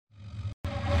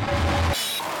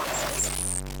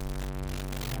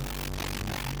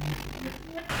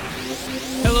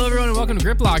welcome to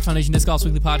Grip Lock, Foundation Disc Golf's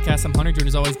weekly podcast. I'm Hunter, joined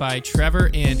as always by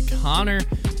Trevor and Connor.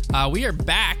 We are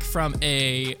back from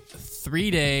a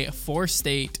 3-day,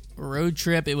 4-state road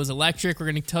trip. It was electric. We're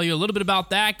going to tell you a little bit about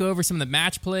that, go over some of the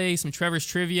match play, some Trevor's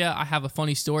trivia. I have a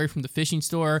funny story from the fishing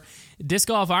store. Disc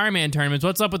Golf Ironman tournaments.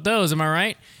 What's up with those? Am I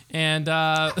right? And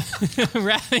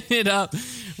wrapping it up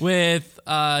with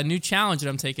a new challenge that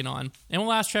I'm taking on. And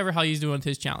we'll ask Trevor how he's doing with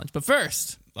his challenge. But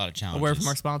first, a lot of challenges. A word from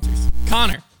our sponsors.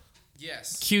 Connor.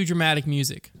 Yes. Cue dramatic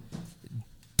music.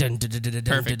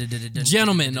 Perfect.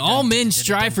 Gentlemen, all men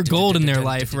strive for gold in their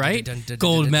life, right?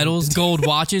 Gold medals, gold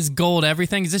watches, gold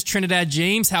everything. Is this Trinidad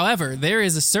James? However, there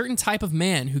is a certain type of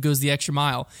man who goes the extra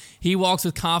mile. He walks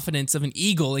with confidence of an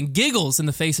eagle and giggles in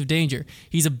the face of danger.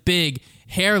 He's a big,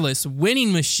 hairless,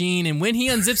 winning machine, and when he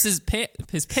unzips his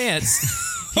pants,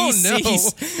 he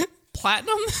sees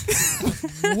platinum.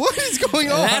 What is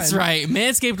going on? That's right.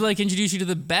 Manscaped would like to introduce you to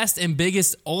the best and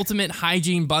biggest ultimate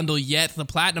hygiene bundle yet, the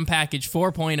Platinum Package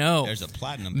 4.0. There's a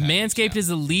platinum package. Manscaped is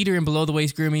a leader in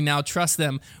below-the-waist grooming. Now trust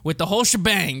them with the whole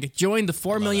shebang. Join the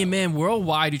 4 million men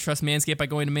worldwide who trust Manscaped by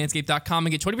going to manscaped.com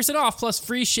and get 20% off plus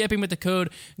free shipping with the code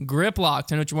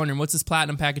GRIPLOCK. I know what you're wondering. What's this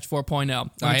Platinum Package 4.0?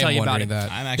 Let me tell you about it.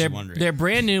 I'm actually wondering. Their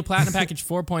brand new Platinum Package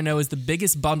 4.0 is the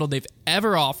biggest bundle they've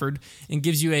ever offered and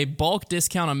gives you a bulk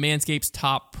discount on Manscaped's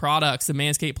top products. The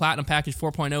Manscaped Platinum Package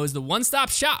 4.0 is the one-stop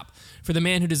shop for the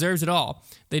man who deserves it all.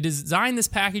 They designed this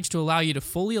package to allow you to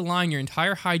fully align your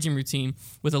entire hygiene routine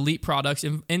with elite products.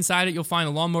 Inside it, you'll find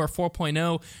a Lawnmower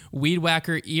 4.0, Weed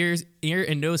Whacker ear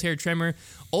and nose hair trimmer,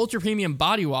 Ultra Premium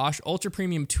Body Wash, Ultra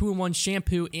Premium 2-in-1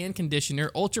 shampoo and conditioner,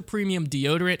 Ultra Premium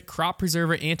deodorant, Crop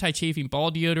Preserver anti-chafing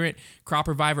ball deodorant, Crop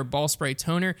Reviver ball spray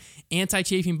toner,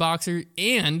 anti-chafing boxer,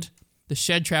 and the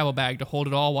Shed travel bag to hold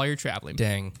it all while you're traveling.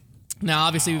 Dang. Now,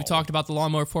 obviously, we've talked about the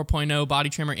Lawnmower 4.0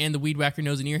 body trimmer and the Weed Whacker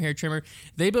nose and ear hair trimmer.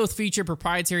 They both feature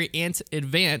proprietary and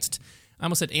advanced, I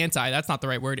almost said that's not the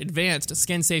right word, advanced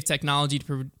skin-safe technology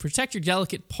to protect your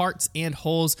delicate parts and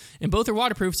holes. And both are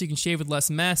waterproof, so you can shave with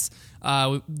less mess.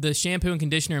 The shampoo and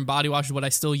conditioner and body wash is what I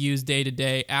still use day to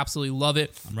day. Absolutely love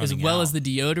it. As well as the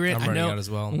deodorant. I'm running out as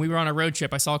well. When we were on a road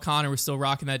trip, I saw Connor was still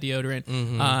rocking that deodorant.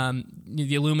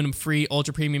 The aluminum-free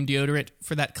ultra premium deodorant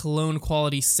for that cologne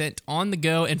quality scent on the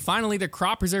go. And finally, their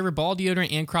Crop Preserver ball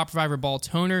deodorant and Crop Reviver ball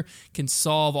toner can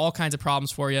solve all kinds of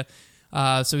problems for you.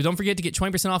 So don't forget to get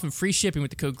 20% off and free shipping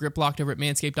with the code GRIPLOCKED over at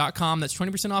manscaped.com. That's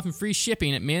 20% off and free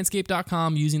shipping at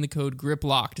manscaped.com using the code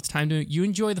GRIPLOCKED. It's time to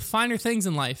enjoy the finer things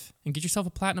in life and get yourself a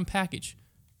platinum package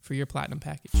for your platinum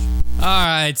package. All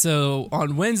right, so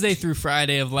on Wednesday through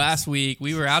Friday of last week,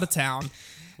 we were out of town.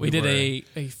 We did a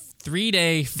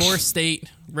 3-day, 4-state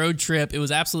road trip. It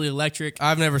was absolutely electric.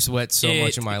 I've never sweat so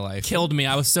much in my life. It killed me.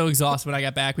 I was so exhausted when I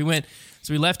got back. We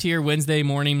left here Wednesday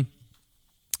morning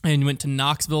and went to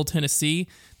Knoxville, Tennessee,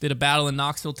 did a battle in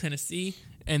Knoxville, Tennessee,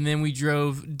 and then we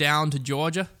drove down to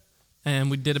Georgia,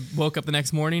 and woke up the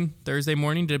next morning, Thursday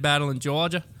morning, did a battle in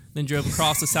Georgia, then drove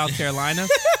across to South Carolina,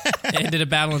 and did a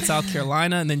battle in South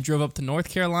Carolina, and then drove up to North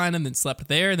Carolina, and then slept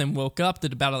there, and then woke up,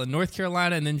 did a battle in North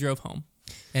Carolina, and then drove home.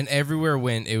 And everywhere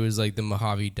went, it was like the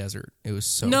Mojave Desert. It was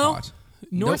so hot.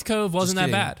 North Cove wasn't that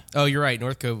bad. Oh, you're right.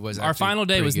 North Cove was Our final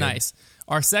day was nice.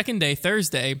 Our second day,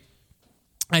 Thursday,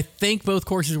 I think both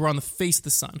courses were on the face of the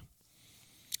sun.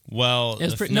 Well, the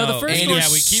first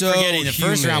we keep forgetting the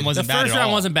first round wasn't bad at all. The first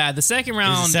round wasn't bad. The second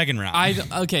round... It was the second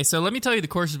round. Okay, so let me tell you the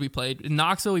courses we played. In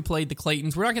Knoxville, we played the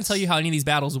Claytons. We're not going to tell you how any of these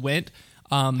battles went.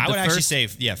 I would actually say,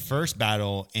 first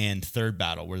battle and third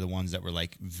battle were the ones that were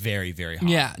like very, very hot.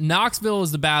 Yeah, Knoxville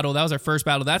was the battle. That was our first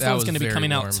battle. That's what's going to be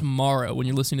coming out tomorrow when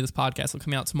you're listening to this podcast. It'll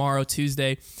come out tomorrow,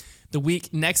 Tuesday.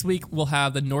 Next week, we'll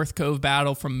have the North Cove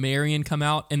battle from Marion come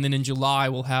out, and then in July,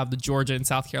 we'll have the Georgia and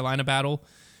South Carolina battle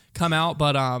come out.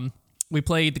 But we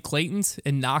played the Claytons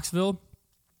in Knoxville.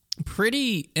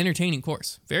 Pretty entertaining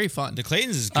course. Very fun. The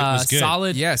Claytons was good.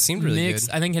 Solid. Yeah, it seemed really mix.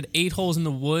 good. I think it had 8 holes in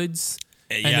the woods,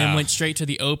 and then went straight to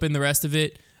the open the rest of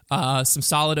it. Some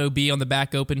solid OB on the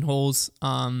back open holes.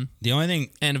 The only thing,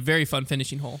 and a very fun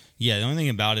finishing hole. Yeah, the only thing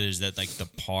about it is that like the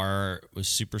par was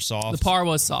super soft. The par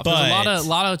was soft. There was a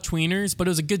lot of tweeners, but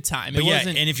it was a good time. But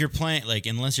and if you're playing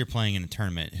unless you're playing in a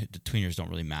tournament, the tweeners don't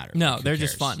really matter. No, they're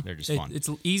just fun. They're just fun. It's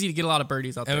easy to get a lot of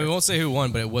birdies out there. And we won't say who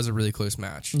won, but it was a really close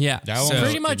match. Yeah, so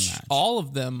pretty much all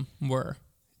of them were.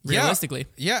 Realistically.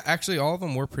 Yeah, actually, all of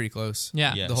them were pretty close.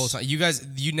 Yeah. The whole time.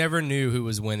 You never knew who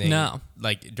was winning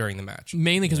during the match.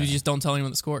 Mainly because we just don't tell anyone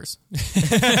the scores.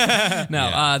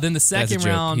 Then the second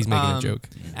round. He's making a joke.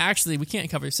 Actually, we can't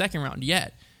cover the second round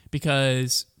yet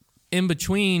because in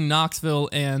between Knoxville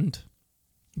and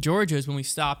Georgia is when we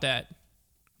stopped at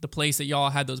the place that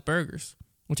y'all had those burgers,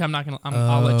 which I'm not going to,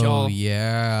 I'll let y'all. Oh,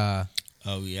 yeah.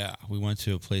 Oh yeah, we went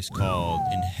to a place called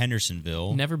in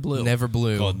Hendersonville Never blew. Never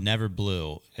Blue. called Never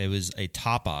Blue. It was a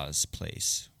tapas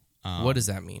place. What does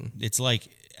that mean? It's like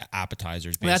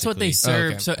appetizers. Basically. That's what they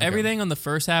served. okay, So okay. everything on the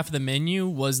first half of the menu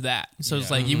was that. So it's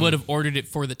like you would have ordered it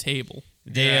for the table.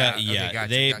 They, Yeah, yeah, okay, gotcha,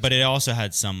 they. gotcha. But it also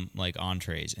had some like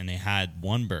entrees, and they had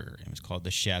one burger. It was called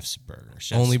the Chef's Burger.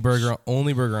 Only burger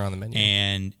on the menu.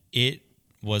 and it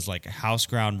was like a house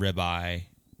ground ribeye.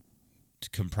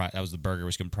 That was the burger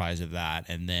was comprised of that,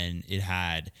 and then it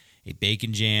had a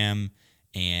bacon jam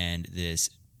and this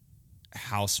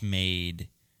house made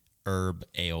herb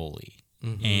aioli,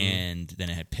 and then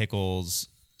it had pickles,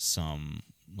 some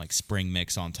like spring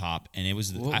mix on top, and it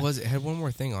was What was it? It had one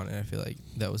more thing on it. I feel like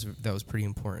that was pretty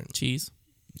important. Cheese.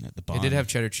 the bun. It did have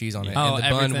cheddar cheese on it, Oh, and the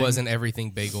everything. bun wasn't everything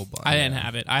bagel bun. I didn't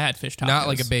have it. I had fish tacos. Not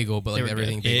like a bagel, but They like were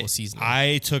everything good. bagel seasoning.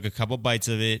 I took a couple bites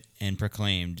of it and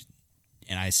proclaimed,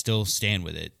 and I still stand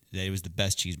with it, that it was the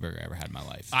best cheeseburger I ever had in my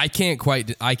life. I can't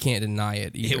deny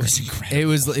it either. It was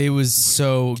incredible. It was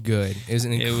so good. It was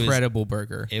an It was- incredible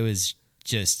burger. It was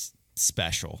just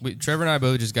special. Trevor and I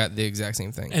both just got the exact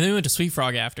same thing. And then we went to Sweet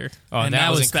Frog after. Oh, and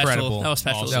that was special. incredible. That was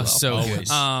special Also, That as was well. so always,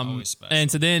 good. always special. And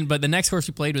so then, but the next course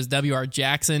we played was WR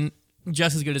Jackson.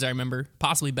 Just as good as I remember.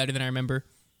 Possibly better than I remember.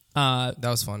 That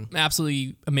was fun.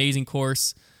 Absolutely amazing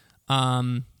course.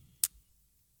 And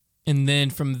then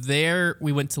from there,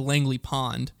 we went to Langley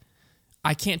Pond.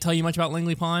 I can't tell you much about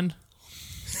Langley Pond.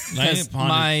 Langley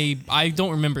Pond I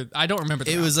don't remember. I don't remember.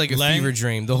 The It round. was like a fever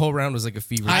dream. The whole round was like a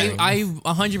fever dream. I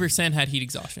 100% had heat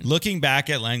exhaustion. Looking back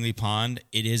at Langley Pond,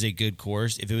 it is a good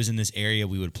course. If it was in this area,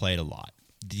 we would play it a lot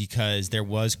because there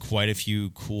was quite a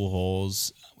few cool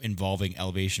holes involving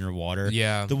elevation or water.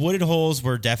 Yeah. The wooded holes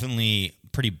were definitely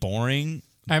pretty boring.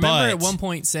 I remember but at one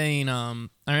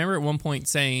point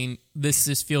saying, this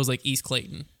just feels like East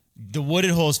Clayton. the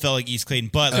wooded holes felt like East Clayton,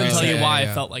 but Couldn't like I tell said, you why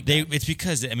yeah. it felt like they that. it's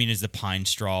because it's the pine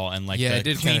straw and like Yeah, the it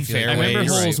did clean kinda feel like I fairways.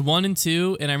 remember Right. holes 1 and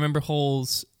 2, and I remember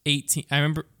holes 18. I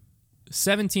remember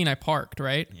 17 I parked,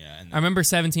 right? Yeah, and I remember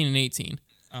 17 and 18.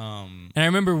 And I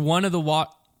remember one of the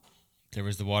there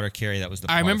was the water carry that was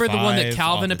the I remember the one that par 5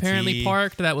 Calvin off the apparently tee.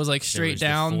 parked that was like There straight was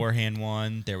down. the forehand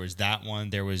one. There was that one.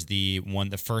 There was the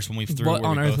first one we threw. What where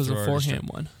on we earth both was the threw our forehand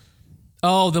one?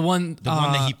 Oh, the one. The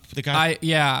one that the guy.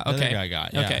 Okay. other guy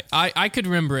got, yeah. Okay. I could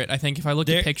remember it. I think if I looked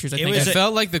There- at pictures, I it think. was It a-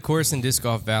 felt like the course in Disc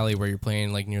Golf Valley where you're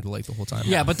playing like near the lake the whole time.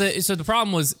 Yeah, but the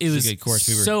problem was it was a good course.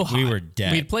 We were- so hot. we were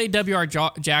dead. We had played WR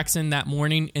Jackson that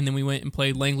morning, and then we went and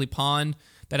played Langley Pond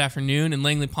that afternoon. And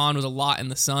Langley Pond was a lot in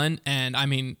the sun, and I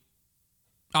mean,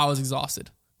 I was exhausted.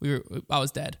 I was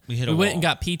dead. We hit a went wall. and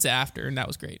got pizza after, and that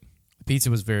was great.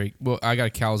 Pizza was very well. I got a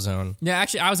calzone. Yeah,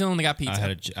 actually, I was the only one that got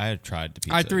pizza. I had tried the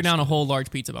pizza. I threw down a whole large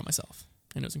pizza by myself,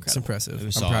 and it was It's incredible. impressive. It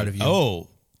was I'm solid. proud of you. Oh,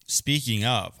 speaking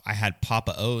of, I had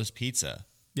Papa O's pizza.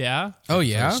 Yeah. Oh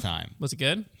yeah. First time. Was it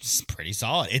good? It's pretty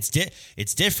solid. It's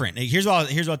different. Here's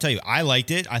what I'll tell you. I liked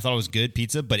it. I thought it was good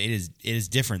pizza, but it is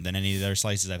different than any of the other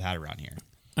slices I've had around here.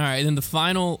 All right, then the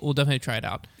final, we'll definitely try it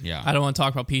out. Yeah. I don't want to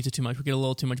talk about pizza too much. We get a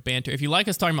little too much banter. If you like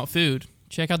us talking about food,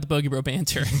 check out the Bogey Bro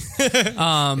banter.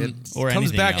 Or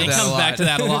Comes anything back to else. It that comes a back lot. to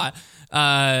that a lot.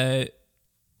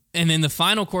 And then the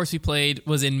final course we played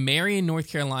was in Marion, North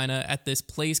Carolina at this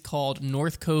place called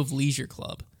North Cove Leisure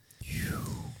Club.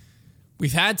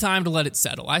 We've had time to let it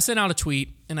settle. I sent out a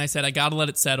tweet and I said, I got to let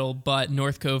it settle, but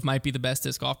North Cove might be the best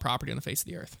disc golf property on the face of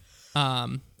the earth.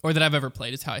 Or that I've ever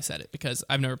played is how I said it, because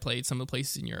I've never played some of the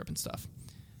places in Europe and stuff.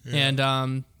 Yeah.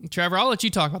 And Trevor, I'll let you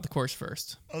talk about the course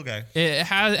first. Okay. It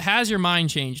has your mind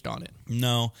changed on it?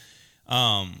 No.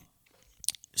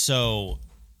 So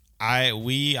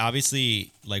we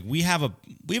obviously we have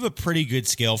a pretty good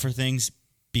scale for things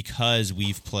because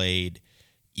we've played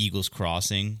Eagles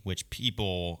Crossing, which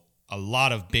a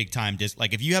lot of big time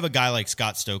if you have a guy like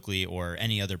Scott Stokely or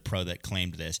any other pro that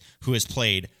claimed this who has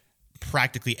played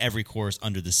practically every course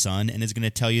under the sun and is going to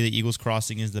tell you that Eagles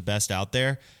Crossing is the best out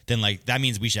there, then that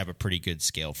means we should have a pretty good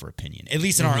scale for opinion, at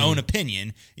least in our own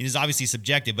opinion. It is obviously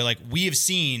subjective, but we have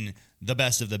seen the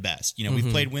best of the best.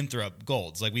 We've played Winthrop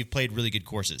Golds, we've played really good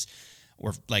courses,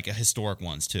 or historic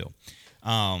ones too.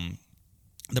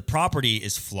 The property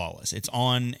is flawless. It's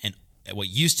on what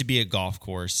used to be a golf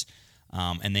course.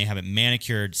 And they have it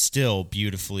manicured still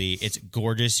beautifully. It's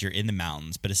gorgeous. You're in the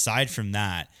mountains. But aside from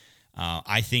that,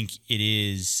 I think it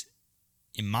is,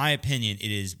 in my opinion, it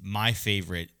is my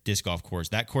favorite disc golf course.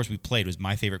 That course we played was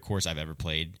my favorite course I've ever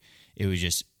played. It was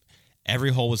just,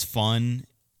 every hole was fun.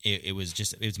 It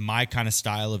was my kind of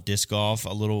style of disc golf,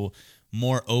 a little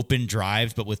more open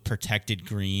drives, but with protected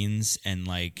greens. And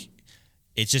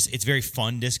it's very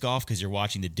fun disc golf because you're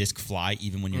watching the disc fly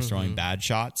even when you're throwing bad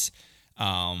shots.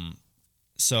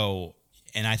 So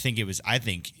and I think it's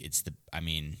the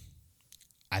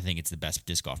best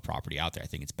disc golf property out there. I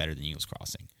think it's better than Eagles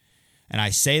Crossing. And I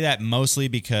say that mostly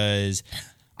because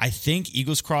I think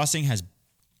Eagles Crossing has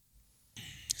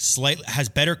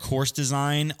better course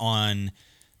design on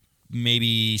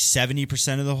maybe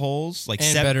 70% of the holes, like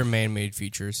and better man-made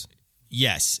features.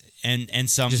 Yes, and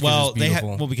some. Just Well, they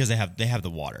have because they have the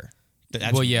water.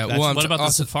 What about the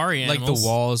safari animals? Like the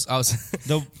walls? I was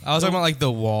talking about like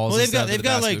the walls. Well, they've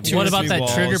got like two what or about three that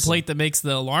walls. trigger plate that makes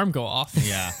the alarm go off?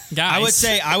 Yeah, Guys.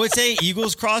 I would say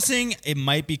Eagles Crossing. It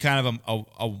might be kind of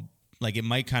it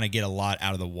might kind of get a lot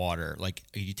out of the water. Like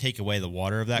if you take away the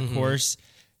water of that course,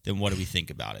 then what do we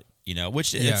think about it? You know,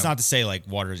 which it's not to say like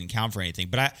water doesn't count for anything,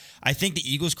 but I think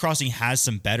the Eagles Crossing has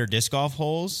some better disc golf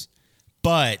holes,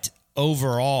 but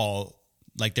overall,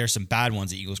 like there's some bad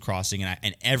ones at Eagles Crossing,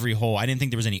 and every hole, I didn't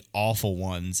think there was any awful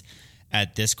ones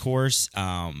at this course.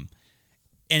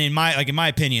 And in my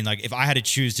opinion, like if I had to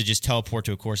choose to just teleport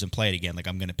to a course and play it again, like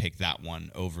I'm going to pick that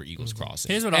one over Eagles Crossing.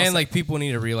 Here's what I'll say. Like people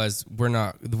need to realize we're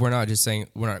not just saying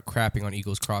we're not crapping on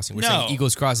Eagles Crossing. We're saying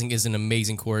Eagles Crossing is an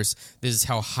amazing course. This is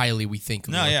how highly we think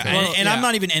of it. I'm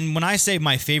not even, and when I say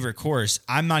my favorite course,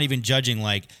 I'm not even judging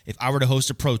like if I were to host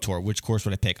a pro tour, which course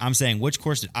would I pick? I'm saying which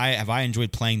course have I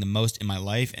enjoyed playing the most in my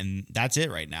life, and that's it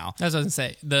right now. That's what I was going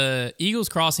to say. The Eagles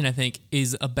Crossing, I think,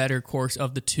 is a better course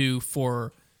of the two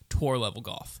for tour level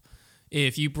golf.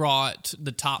 If you brought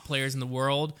the top players in the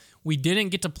world, we didn't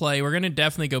get to play. We're going to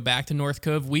definitely go back to North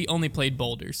Cove. We only played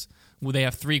Boulders. Well, they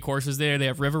have 3 courses there. They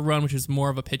have River Run, which is more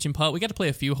of a pitch and putt. We got to play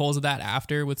a few holes of that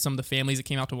after with some of the families that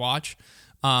came out to watch.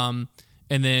 And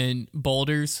then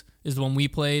Boulders is the one we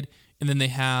played. And then they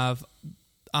have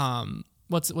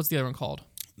what's the other one called?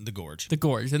 The Gorge. The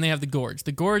Gorge. Then they have the Gorge.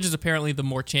 The Gorge is apparently the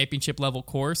more championship level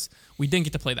course. We didn't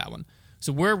get to play that one.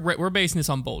 So we're basing this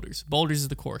on Boulders. Boulders is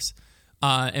the course.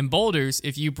 And Boulders,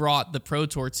 if you brought the Pro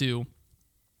Tour to,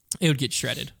 it would get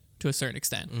shredded to a certain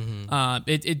extent.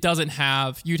 It doesn't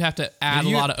have, you'd have to add a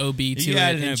lot of OB to it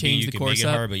and change the course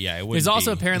up. Hard, but yeah, it There's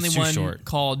also be. apparently It's too one short.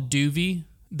 called Duvy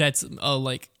that's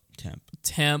like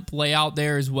temp layout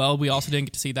there as well. We also didn't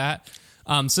get to see that.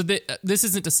 So this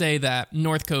isn't to say that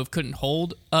North Cove couldn't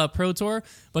hold a Pro Tour,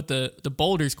 but the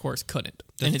Boulders course couldn't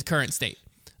in its current state.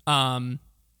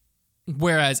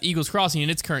 Whereas Eagles Crossing in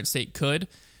its current state could.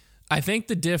 I think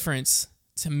the difference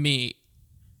to me,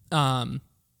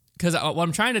 because what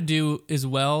I'm trying to do as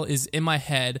well is in my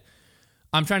head,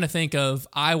 I'm trying to think of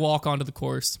I walk onto the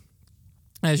course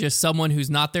as just someone who's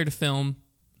not there to film,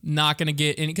 not going to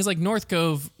get in. Because like North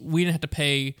Cove, we didn't have to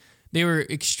pay. They were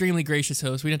extremely gracious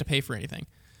hosts. We didn't have to pay for anything.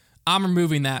 I'm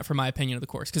removing that from my opinion of the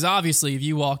course. Because obviously, if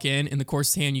you walk in and the course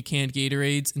is handing you canned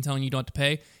Gatorades and telling you don't have to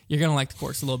pay, you're going to like the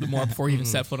course a little bit more before you even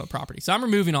set foot on property. So I'm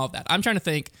removing all of that. I'm trying to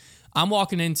think, I'm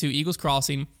walking into Eagles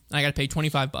Crossing and I got to pay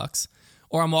 $25,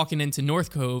 or I'm walking into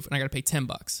North Cove and I got to pay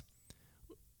 $10.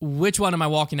 Which one am I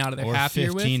walking out of there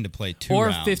happier with? Or 15 to play 2 or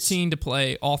rounds. 15 to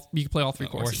play all. You can play all 3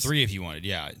 courses. Or 3 if you wanted.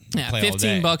 Yeah, yeah.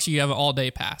 $15 you have an all day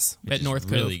pass at North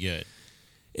Cove. Really good.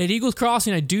 At Eagles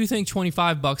Crossing, I do think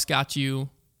 $25 got you.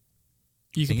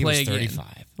 You can play again. 35.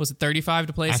 Was it 35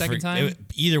 to play a second time?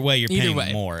 Either way, you're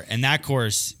paying more. And that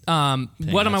course. What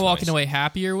am I walking away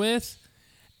happier with?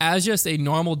 As just a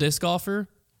normal disc golfer,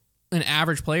 an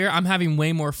average player, I'm having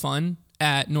way more fun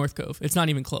at North Cove. It's not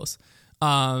even close.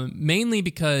 Mainly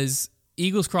because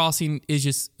Eagles Crossing is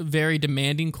just a very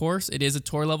demanding course. It is a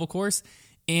tour level course.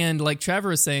 And like Trevor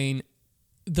was saying,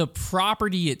 the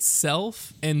property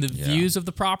itself and the views of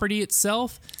the property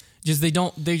itself,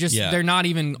 they're not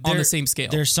even on the same scale.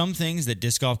 There's some things that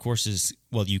disc golf courses,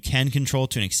 well, you can control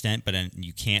to an extent, but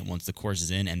you can't once the course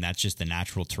is in, and that's just the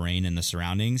natural terrain and the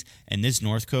surroundings. And this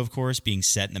North Cove course being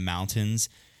set in the mountains,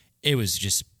 it was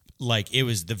just like,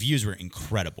 the views were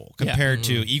incredible compared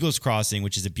to Eagles Crossing,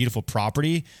 which is a beautiful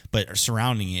property, but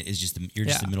surrounding it is just, you're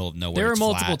just in the middle of nowhere. There were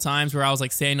multiple times where I was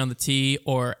like standing on the tee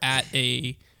or at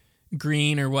a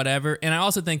green or whatever. And I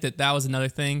also think that was another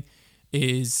thing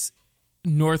is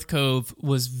North Cove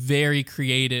was very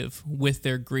creative with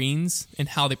their greens and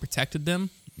how they protected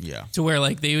them. Yeah. To where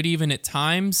like they would even at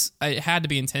times, it had to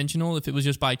be intentional. If it was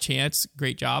just by chance,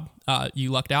 great job. You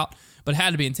lucked out. But it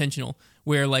had to be intentional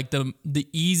where like the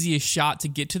easiest shot to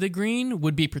get to the green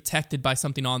would be protected by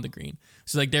something on the green.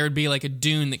 So like there would be like a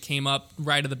dune that came up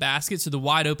right of the basket. So the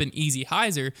wide open easy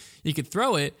hyzer, you could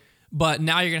throw it, but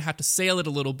now you're going to have to sail it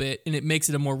a little bit and it makes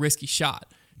it a more risky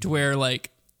shot to where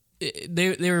like,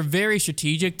 they were very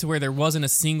strategic to where there wasn't a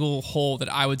single hole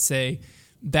that I would say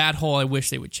that hole I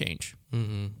wish they would change.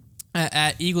 Mm-hmm.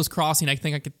 At Eagles Crossing, I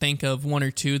think I could think of 1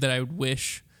 or 2 that I would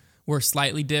wish were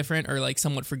slightly different or like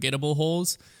somewhat forgettable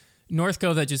holes. North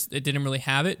Cove, it didn't really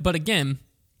have it. But again,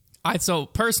 So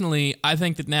personally, I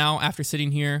think that now after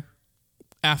sitting here,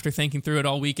 after thinking through it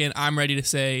all weekend, I'm ready to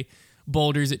say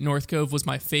Boulders at North Cove was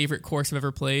my favorite course I've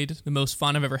ever played. The most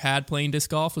fun I've ever had playing disc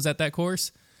golf was at that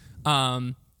course.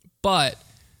 But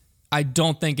I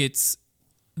don't think it's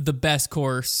the best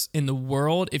course in the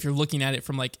world if you're looking at it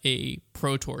from like a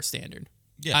Pro Tour standard.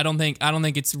 Yeah. I don't think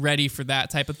it's ready for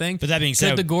that type of thing. But that being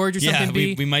said, could the Gorge or something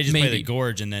be? We might just play the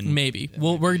Gorge and then maybe.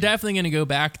 Well, we're definitely going to go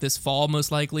back this fall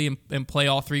most likely and play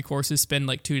all 3 courses, spend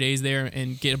like 2 days there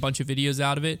and get a bunch of videos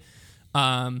out of it.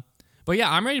 But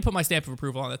yeah, I'm ready to put my stamp of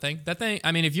approval on that thing. That thing,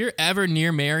 I mean, if you're ever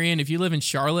near Marion, if you live in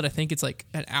Charlotte, I think it's like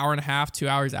an hour and a half, 2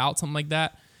 hours out, something like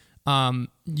that. There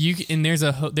is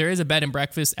a bed and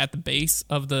breakfast at the base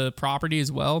of the property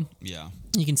as well. Yeah,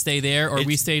 you can stay there, or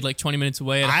we stayed like 20 minutes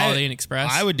away at Holiday Inn Express.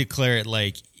 I would declare it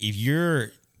like if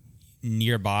you're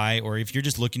nearby, or if you're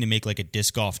just looking to make like a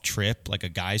disc golf trip, like a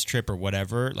guy's trip or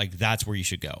whatever, like that's where you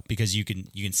should go, because you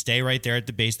can stay right there at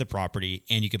the base of the property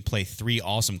and you can play 3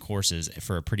 awesome courses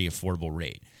for a pretty affordable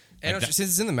rate. And since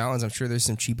it's in the mountains, I'm sure there's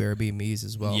some cheap Airbnbs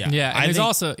as well. Yeah. And there's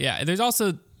also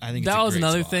I think that was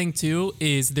another spot. Thing too,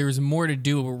 is there was more to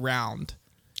do around.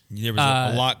 There was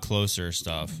a lot closer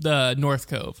stuff. The North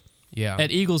Cove. Yeah.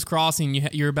 At Eagles Crossing,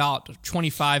 you're about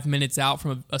 25 minutes out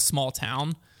from a small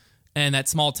town, and that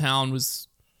small town was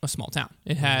a small town.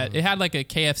 It had like a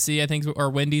KFC, I think,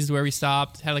 or Wendy's where we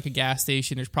stopped. It had like a gas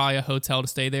station. There's probably a hotel to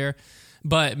stay there.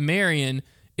 But Marion,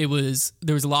 there was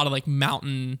a lot of like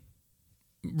mountain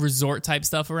resort type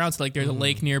stuff around. So like there's a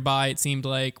lake nearby. It seemed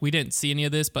like we didn't see any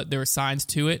of this, but there were signs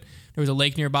to it. There was a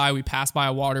lake nearby. We passed by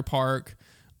a water park.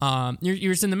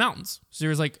 You're just in the mountains. So there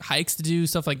was like hikes to do,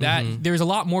 stuff like that. There was a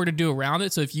lot more to do around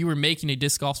it. So if you were making a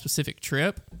disc golf specific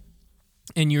trip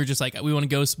and you're just like, we want to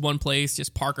go one place,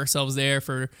 just park ourselves there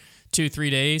for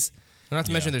 2-3 days. Not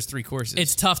to mention there's 3 courses.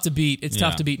 It's tough to beat. It's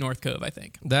tough to beat North Cove, I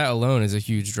think. That alone is a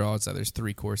huge draw. It's that there's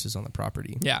 3 courses on the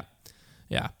property. Yeah.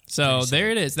 Yeah. So there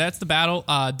it is. That's the battle.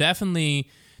 Definitely,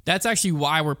 that's actually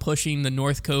why we're pushing the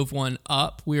North Cove one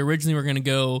up. We originally were going to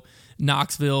go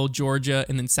Knoxville, Georgia,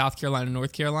 and then South Carolina,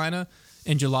 North Carolina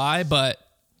in July. But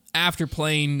after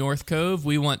playing North Cove,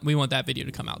 we want that video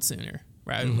to come out sooner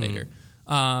rather than later.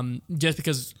 Just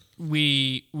because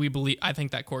we believe, I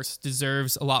think that course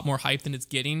deserves a lot more hype than it's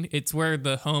getting. It's where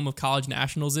the home of college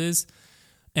nationals is.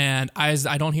 And I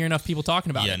don't hear enough people talking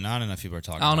about it. Yeah, not enough people are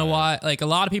talking about it. I don't know why. Like, a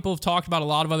lot of people have talked about a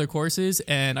lot of other courses,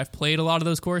 and I've played a lot of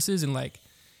those courses, and like,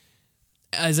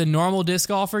 as a normal disc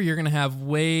golfer, you're going to have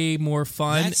way more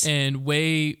fun and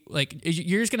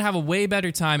you're just going to have a way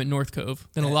better time at North Cove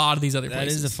than a lot of these other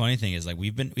places. That is the funny thing, is like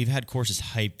we've had courses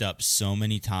hyped up so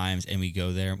many times, and we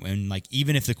go there, and like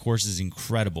even if the course is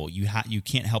incredible, you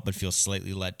can't help but feel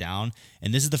slightly let down.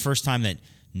 And this is the first time that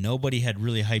nobody had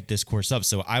really hyped this course up.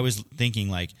 So I was thinking,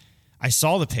 like, I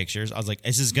saw the pictures. I was like,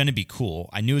 this is going to be cool.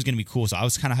 I knew it was going to be cool. So I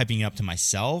was kind of hyping it up to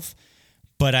myself.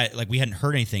 But we hadn't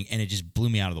heard anything, and it just blew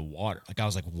me out of the water. Like, I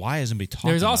was like, why isn't anybody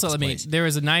talking about this place? There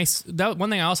was a nice...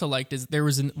 one thing I also liked is there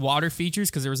was water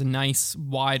features, because there was a nice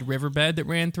wide riverbed that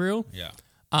ran through. Yeah.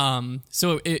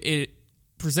 So it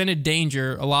presented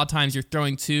danger. A lot of times you're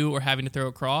throwing to or having to throw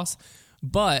across.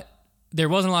 But there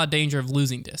wasn't a lot of danger of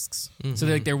losing discs. So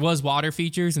there was water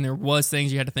features, and there was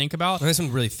things you had to think about. And there's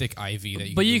some really thick ivy that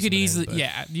you But you could easily...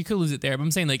 you could lose it there. But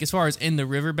I'm saying, like, as far as in the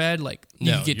riverbed, like,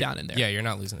 you could get down in there. Yeah, you're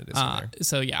not losing a disc in there.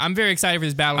 So, yeah, I'm very excited for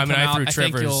this battle to come out. I threw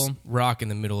Trevor's rock in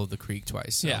the middle of the creek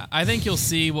twice. So. Yeah, I think you'll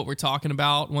see what we're talking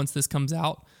about once this comes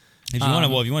out. If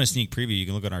you want a sneak preview, you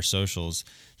can look at our socials.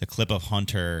 The clip of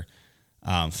Hunter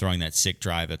throwing that sick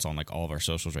drive that's on like all of our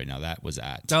socials right now. That was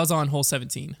on hole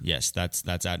 17. Yes, that's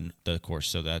at the course.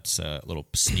 So that's a little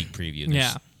sneak preview.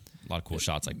 There's a lot of cool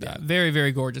shots like that. Very,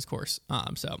 very gorgeous course.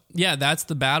 So yeah, that's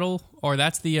the battle, or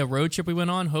that's the road trip we went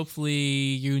on. Hopefully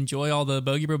you enjoy all the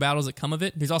Bogey Bro battles that come of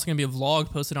it. There's also going to be a vlog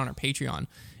posted on our Patreon.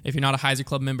 If you're not a Heiser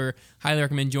Club member, highly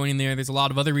recommend joining there. There's a lot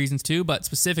of other reasons too, but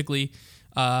specifically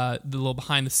the little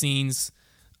behind the scenes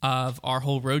of our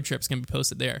whole road trip is going to be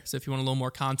posted there. So if you want a little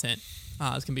more content,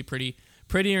 it's going to be pretty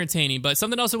entertaining. But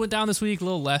something else that went down this week, a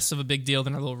little less of a big deal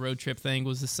than our little road trip thing,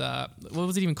 was this, what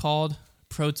was it even called?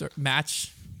 Match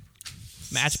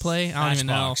play? I don't even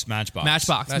know.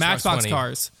 Matchbox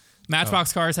Cars.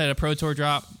 Matchbox Cars had a Pro Tour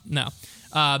drop. No.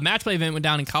 Match play event went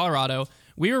down in Colorado.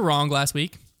 We were wrong last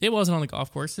week. It wasn't on the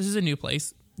golf course. This is a new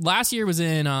place. Last year was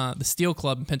in the Steel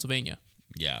Club in Pennsylvania.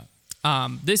 Yeah.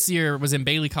 This year was in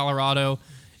Bailey, Colorado.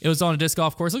 It was on a disc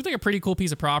golf course. It looked like a pretty cool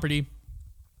piece of property.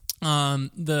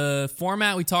 The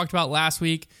format we talked about last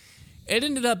week, it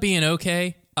ended up being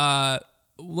okay.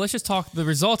 Let's just talk the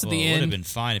results at the end. It would have been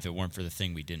fine if it weren't for the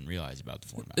thing we didn't realize about the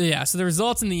format. Yeah, so the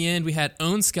results in the end, we had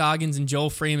Owen Scoggins and Joel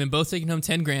Freeman both taking home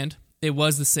 $10,000. it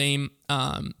was the same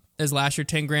as last year.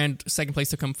 10 grand. Second place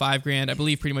took home 5 grand. I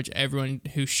believe pretty much everyone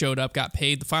who showed up got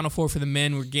paid. The final 4 for the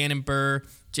men were Gannon Burr,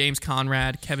 James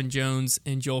Conrad, Kevin Jones,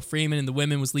 and Joel Freeman. And the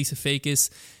women was Lisa Fakis,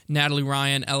 Natalie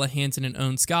Ryan, Ella Hansen, and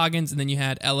Owen Scoggins. And then you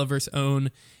had Ella versus Owen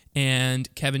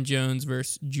and Kevin Jones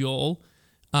versus Joel.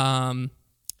 And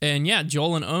yeah,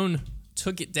 Joel and Owen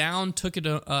took it down, took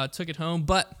it home.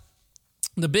 But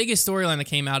the biggest storyline that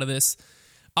came out of this,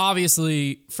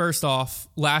 obviously, first off,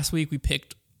 last week we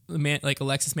picked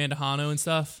Alexis Mandujano and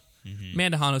stuff. Mm-hmm.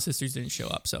 Mandujano's sisters didn't show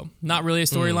up, so not really a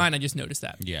storyline. I just noticed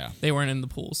that. Yeah. They weren't in the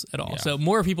pools at all. Yeah. So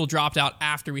more people dropped out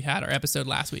after we had our episode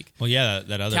last week. Well, yeah,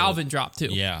 that other Calvin dropped too.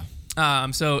 Yeah.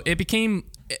 So it became.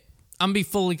 I'm gonna be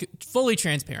fully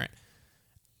transparent.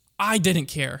 I didn't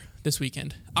care this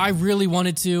weekend. I really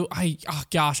wanted to. I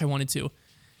wanted to,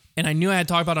 and I knew I had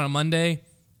to talk about it on Monday.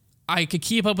 I could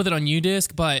keep up with it on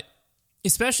UDisc, but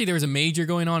especially there was a major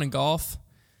going on in golf.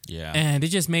 Yeah. And it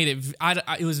just made it.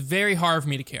 It was very hard for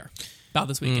me to care about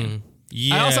this weekend.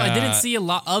 Yeah. I didn't see a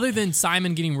lot other than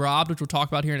Simon getting robbed, which we'll talk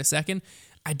about here in a second.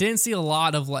 I didn't see a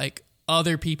lot of like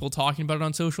other people talking about it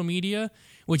on social media,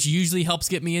 which usually helps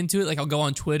get me into it. Like I'll go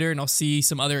on Twitter and I'll see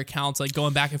some other accounts like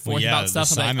going back and forth about stuff.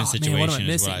 The Simon situation what am I is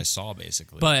missing? what I saw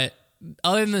basically. But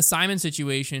other than the Simon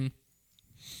situation,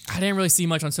 I didn't really see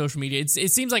much on social media.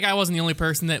 It seems like I wasn't the only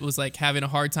person that was like having a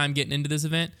hard time getting into this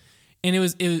event, and it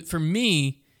was for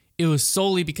me. It was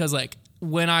solely because like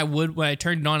when I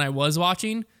turned it on, I was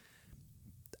watching.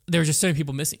 There were just so many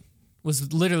people missing.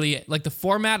 Was literally it. Like the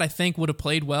format I think would have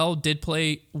played well, did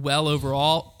play well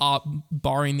overall,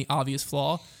 barring the obvious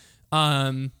flaw.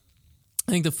 I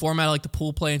think the format, like the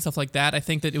pool play and stuff like that, I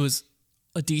think that it was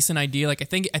a decent idea. Like I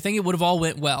think it would have all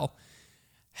went well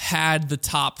had the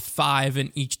top 5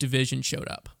 in each division showed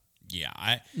up. Yeah,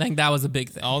 I think that was a big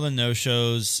thing. All the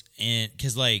no-shows, and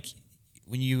because like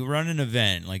when you run an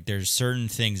event, like there's certain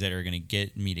things that are going to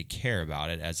get me to care about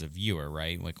it as a viewer,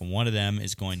 right? Like one of them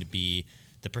is going to be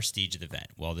the prestige of the event.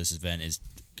 Well, this event is,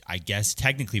 I guess,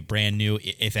 technically brand new,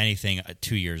 if anything,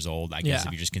 2 years old, I guess,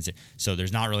 if you just consider. So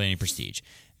there's not really any prestige.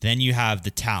 Then you have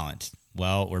the talent.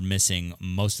 Well, we're missing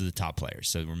most of the top players,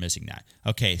 so we're missing that.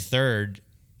 Okay, third,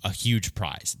 a huge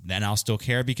prize. Then I'll still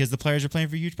care because the players are playing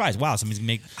for a huge prize. Wow, somebody's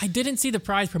going to make... I didn't see the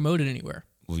prize promoted anywhere.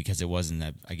 Well, because it wasn't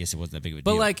that big of a deal.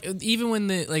 But like even when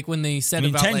they said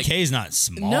about 10K like, is not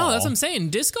small. No, that's what I'm saying.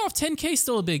 Disc golf 10K is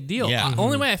still a big deal. Yeah.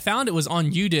 Only way I found it was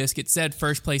on UDisc. It said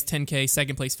first place 10K,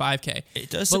 second place 5K.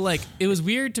 It does, but like it was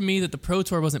weird to me that the Pro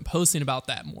Tour wasn't posting about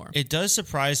that more. It does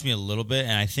surprise me a little bit,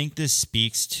 and I think this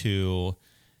speaks to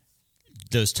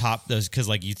those because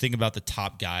like you think about the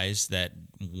top guys that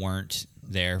weren't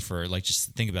there for like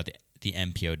just think about the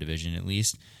MPO division at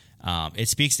least. It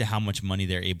speaks to how much money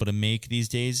they're able to make these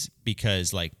days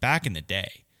because like back in the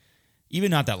day,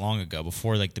 even not that long ago,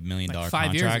 before like the $1 million like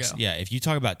 5 years contracts, ago. yeah, if you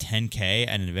talk about 10K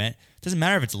at an event, it doesn't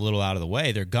matter if it's a little out of the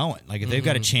way, they're going. Like if they've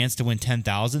got a chance to win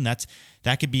 10,000,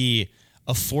 that could be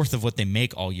a fourth of what they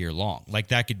make all year long. Like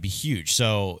that could be huge.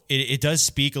 So it does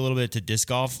speak a little bit to disc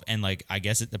golf, and like I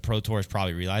guess the Pro Tour is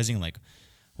probably realizing like,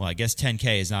 well, I guess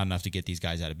 10K is not enough to get these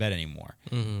guys out of bed anymore.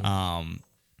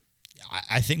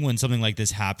 I think when something like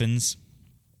this happens,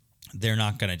 they're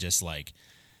not going to just like,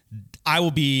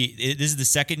 this is the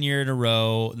second year in a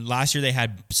row. Last year they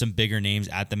had some bigger names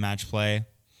at the match play.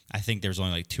 I think there was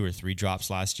only like 2 or 3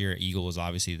 drops last year. Eagle was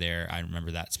obviously there. I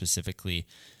remember that specifically.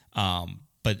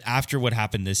 But after what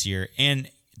happened this year, and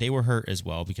they were hurt as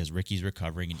well because Ricky's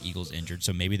recovering and Eagle's injured.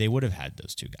 So maybe they would have had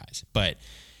those 2 guys. But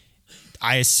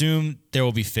I assume there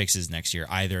will be fixes next year.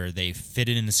 Either they fit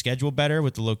it in the schedule better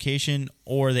with the location,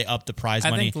 or they up the prize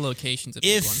money. I think the location's a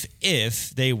big one. If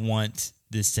they want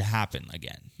this to happen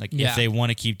again, like if they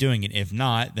want to keep doing it. If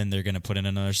not, then they're going to put in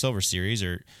another Silver Series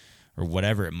or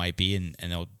whatever it might be, and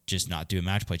they'll just not do a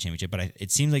match play championship. But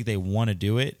it seems like they want to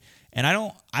do it, and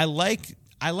I like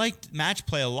match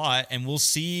play a lot, and we'll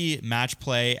see match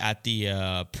play at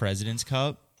the President's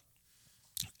Cup.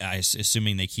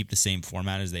 Assuming they keep the same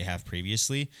format as they have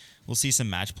previously, we'll see some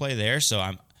match play there. So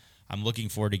I'm looking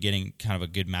forward to getting kind of a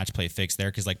good match play fix there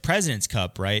because like President's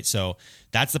Cup, right? So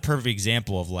that's the perfect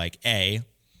example of like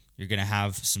you're gonna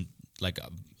have some like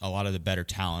a lot of the better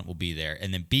talent will be there,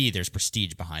 and then B, there's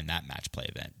prestige behind that match play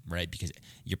event, right? Because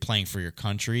you're playing for your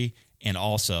country and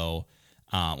also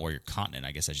or your continent,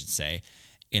 I guess I should say,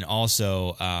 and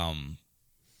also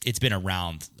it's been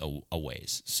around a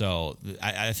ways. So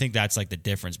I think that's like the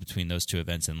difference between those 2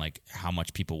 events and like how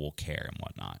much people will care and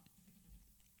whatnot.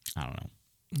 I don't know.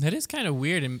 That is kind of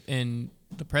weird in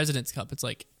the President's Cup. It's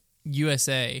like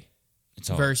USA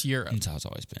versus Europe. That's how it's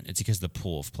always been. It's because the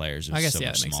pool of players is so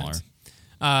much smaller.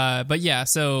 Sense. But yeah,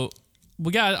 so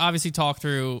we got to obviously talk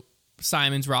through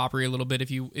Simon's robbery a little bit.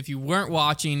 If you weren't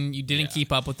watching, you didn't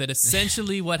keep up with it.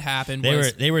 Essentially, what happened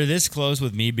was they were this close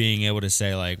with me being able to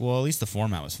say like, well, at least the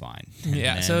format was fine.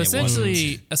 Yeah. So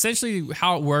essentially,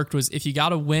 how it worked was if you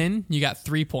got a win, you got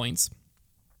 3 points.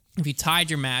 If you tied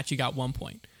your match, you got 1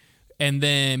 point. And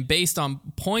then based on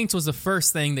points was the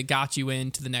first thing that got you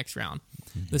into the next round.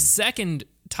 Mm-hmm. The second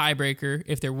tiebreaker,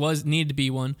 if there needed to be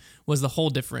one, was the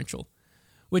hold differential,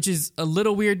 which is a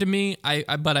little weird to me.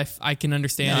 But I can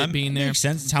understand it being there. Makes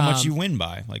sense. It's how much you win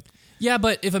by. Like, yeah,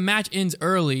 but if a match ends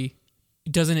early,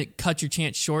 doesn't it cut your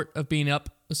chance short of being up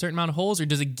a certain amount of holes, or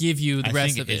does it give you the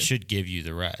rest of it? It should give you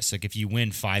the rest. Like if you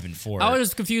win 5 and 4. I was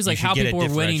just confused, like how people were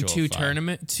winning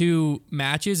two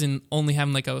matches and only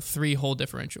having like a 3-hole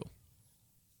differential.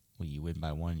 Well, you win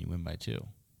by 1, you win by 2.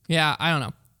 Yeah, I don't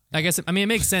know. I guess it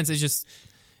makes sense. It's just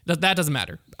that doesn't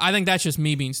matter. I think that's just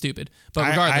me being stupid. But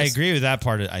regardless, I agree with that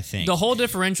part. I think the whole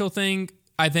differential thing,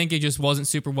 I think it just wasn't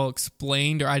super well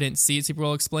explained, or I didn't see it super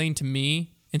well explained to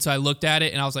me. And so I looked at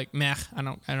it and I was like, meh, I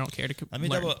don't care to Let me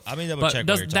double check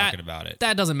while you're talking about it.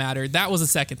 That doesn't matter. That was the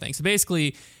second thing. So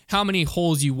basically, how many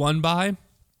holes you won by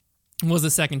was the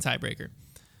second tiebreaker.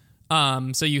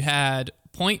 So you had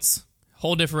points,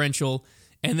 hole differential,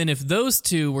 and then if those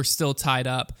two were still tied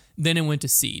up, then it went to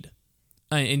seed.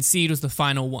 And seed was the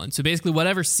final one. So basically,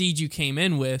 whatever seed you came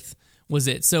in with was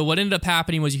it. So what ended up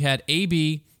happening was you had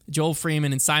AB, Joel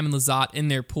Freeman, and Simon Lizotte in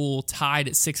their pool tied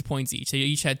at 6 points each. They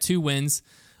each had 2 wins.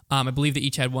 I believe they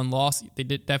each had 1 loss. They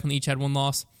definitely each had 1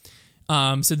 loss.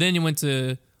 So then it went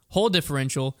to hole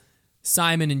differential.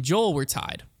 Simon and Joel were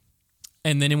tied.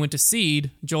 And then it went to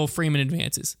seed. Joel Freeman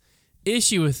advances.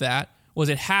 Issue with that was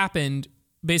it happened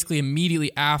basically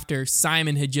immediately after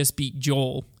Simon had just beat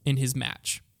Joel in his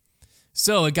match.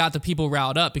 So it got the people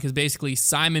riled up because basically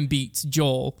Simon beats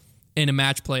Joel in a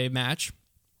match play match.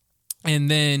 And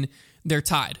then they're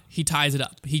tied. He ties it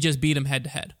up. He just beat him head to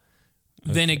head.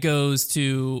 Okay. Then it goes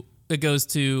to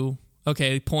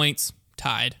okay, points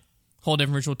tied, whole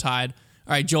differential tied.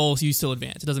 All right, Joel, you still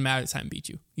advance. It doesn't matter if Simon beat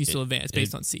you. You still advance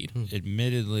based on seed.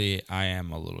 Admittedly, I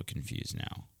am a little confused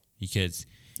now because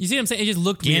you see what I'm saying? It just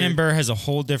looked Gannon weird. Burr has a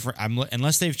whole different.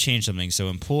 Unless they've changed something. So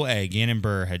in Pool A, Gannon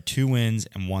Burr had 2 wins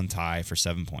and 1 tie for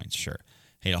 7 points. Sure,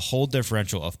 he had a whole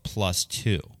differential of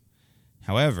 +2.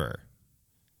 However,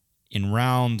 in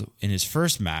his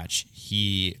first match,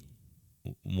 he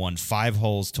won 5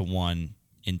 holes to 1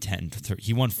 in 10.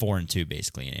 He won 4 and 2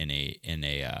 basically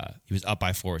he was up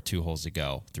by 4 with 2 holes to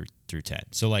go through 10.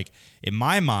 So like in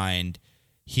my mind,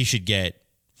 he should get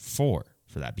 4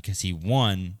 for that because he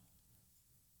won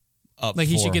up. Like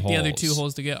 4 he should get holes. The other 2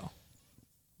 holes to go.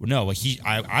 No, like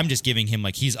I'm just giving him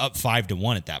like he's up 5 to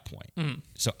 1 at that point. Mm.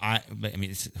 So I mean,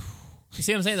 you see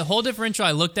what I'm saying? The whole differential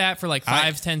I looked at for like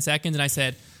 5-10 seconds, and I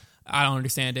said, I don't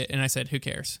understand it. And I said, who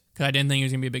cares? Because I didn't think it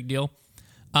was going to be a big deal.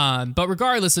 But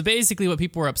regardless, so basically what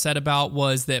people were upset about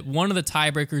was that one of the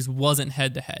tiebreakers wasn't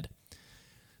head-to-head.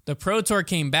 The Pro Tour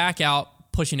came back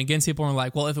out pushing against people and were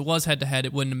like, well, if it was head-to-head,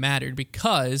 it wouldn't have mattered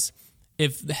because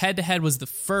if the head-to-head was the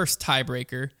first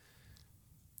tiebreaker,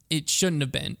 it shouldn't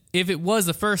have been. If it was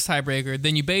the first tiebreaker,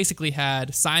 then you basically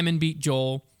had Simon beat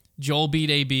Joel, Joel beat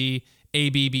AB,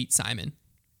 AB beat Simon,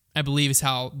 I believe is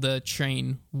how the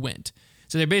train went.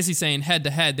 So they're basically saying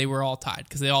head-to-head, they were all tied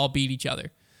because they all beat each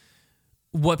other.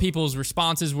 What people's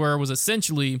responses was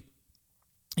essentially,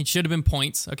 it should have been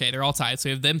points. Okay, they're all tied. So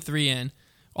you have them 3 in,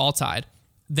 all tied.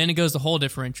 Then it goes to hole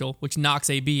differential, which knocks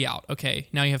AB out. Okay,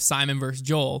 now you have Simon versus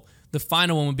Joel. The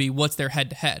final one would be, what's their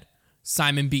head-to-head?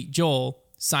 Simon beat Joel,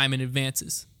 Simon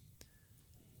advances.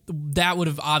 That would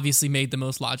have obviously made the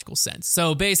most logical sense.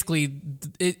 So basically,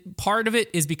 part of it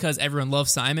is because everyone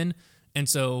loves Simon, and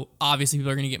so obviously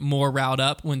people are going to get more riled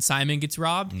up when Simon gets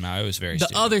robbed. No, it was very The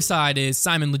stupid. other side is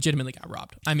Simon legitimately got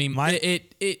robbed. I mean,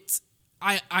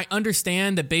 I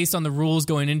understand that based on the rules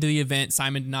going into the event,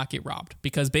 Simon did not get robbed.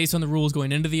 Because based on the rules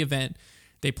going into the event,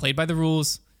 they played by the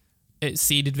rules,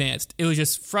 seed advanced. It was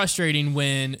just frustrating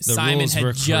when Simon rules had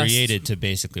were just created to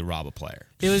basically rob a player.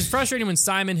 It was frustrating when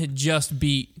Simon had just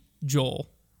beat Joel.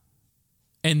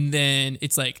 And then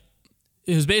it's like,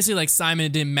 it was basically like Simon,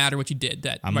 it didn't matter what you did.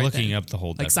 I'm looking up the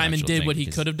whole like Simon did what he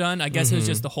could have done. I guess it was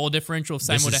just the hole differential. If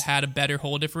Simon would have had a better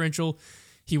hole differential,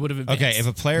 he would have advanced. Okay, if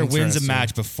a player wins a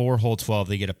match before hole 12,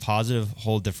 they get a positive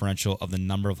hole differential of the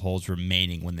number of holes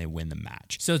remaining when they win the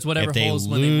match. So it's whatever if they holes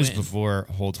when they lose win. before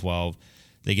hole 12,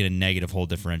 they get a negative hole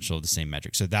differential of the same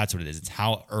metric. So that's what it is. It's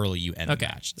how early you end the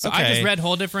match. So I just read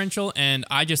hole differential, and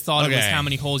I just thought it was how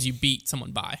many holes you beat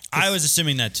someone by. I was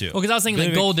assuming that too. Well, because I was thinking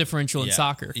like goal differential in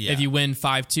soccer. Yeah. If you win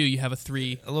 5-2, you have a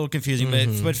 3. A little confusing,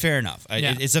 but fair enough.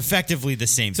 It's effectively the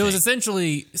same thing. So it was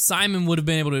essentially Simon would have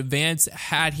been able to advance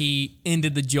had he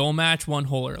ended the Joel match 1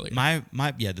 hole earlier.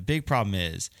 The big problem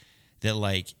is that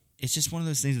like it's just one of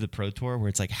those things with the Pro Tour where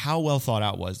it's like, how well thought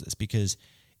out was this? Because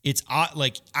it's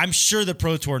like, I'm sure the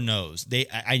Pro Tour knows.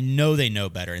 I know they know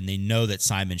better, and they know that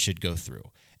Simon should go through.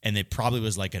 And they probably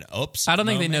was like an oops. I don't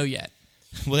think they know yet.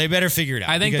 Well, they better figure it out.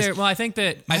 I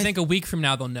think a week from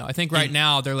now they'll know. I think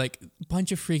now they're like a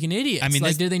bunch of freaking idiots. I mean,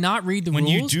 like, did they not read the rules?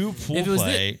 When you do pool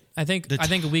play, I think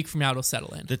a week from now it'll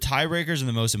settle in. The tiebreakers are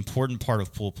the most important part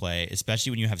of pool play,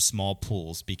 especially when you have small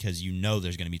pools, because you know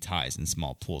there's going to be ties in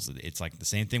small pools. It's like the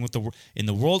same thing with in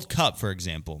the World Cup, for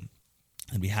example.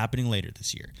 It'll be happening later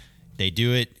this year. They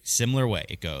do it similar way.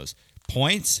 It goes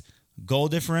points, goal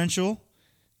differential,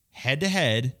 head to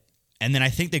head. And then I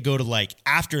think they go to like,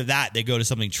 after that, they go to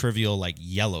something trivial like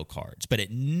yellow cards. But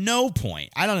at no point,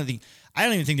 I don't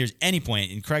even think there's any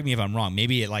point, and correct me if I'm wrong,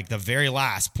 maybe at like the very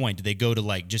last point, do they go to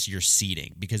like just your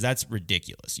seeding? Because that's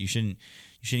ridiculous. You shouldn't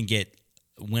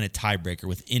win a tiebreaker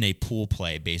within a pool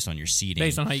play based on your seeding.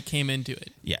 Based on how you came into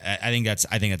it. Yeah, I think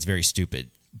that's very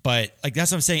stupid. But like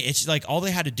that's what I'm saying. It's like all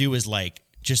they had to do is like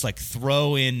just like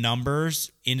throw in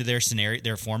numbers into their scenario,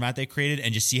 their format they created,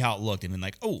 and just see how it looked. And then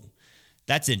like, oh,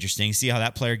 that's interesting. See how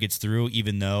that player gets through,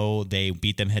 even though they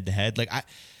beat them head to head. Like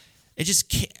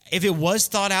if it was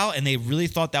thought out and they really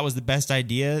thought that was the best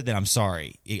idea, then I'm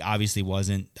sorry. It obviously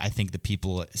wasn't. I think the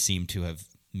people seem to have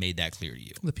made that clear to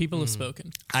you. The people have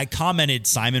spoken. I commented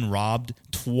Simon robbed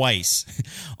twice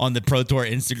on the Pro Tour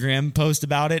Instagram post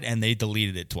about it, and they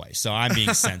deleted it twice. So I'm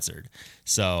being censored.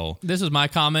 So this was my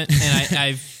comment, and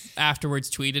I've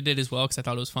afterwards tweeted it as well because I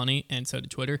thought it was funny, and so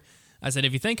did Twitter. I said,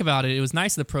 if you think about it, it was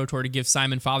nice of the Pro Tour to give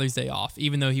Simon Father's Day off,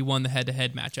 even though he won the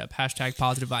head-to-head matchup. #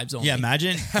 positive vibes only. Yeah,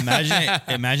 imagine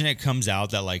it comes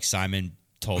out that like Simon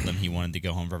told them he wanted to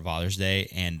go home for Father's Day,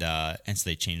 and so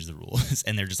they changed the rules,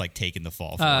 and they're just like taking the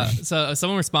fall for it. So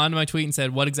someone responded to my tweet and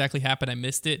said, what exactly happened? I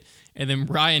missed it. And then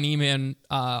Ryan Eman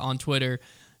on Twitter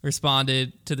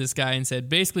responded to this guy and said,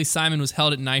 basically Simon was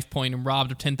held at knife point and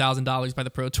robbed of $10,000 by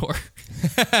the Pro Tour.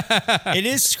 It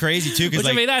is crazy too, because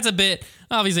I mean, that's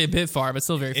obviously a bit far, but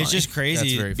still very funny. It's just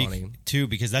crazy. That's very funny too,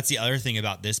 because that's the other thing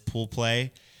about this pool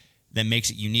play that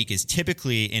makes it unique is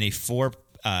typically in a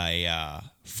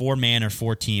 4-man or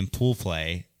 4-team pool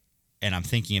play, and I'm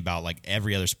thinking about like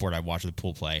every other sport I watch with the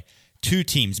pool play, 2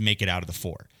 teams make it out of the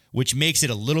 4. Which makes it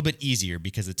a little bit easier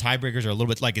because the tiebreakers are a little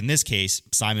bit like in this case,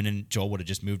 Simon and Joel would have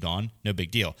just moved on. No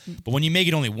big deal. But when you make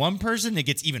it only one person, it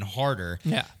gets even harder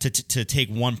to take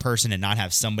one person and not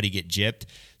have somebody get gypped.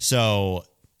 So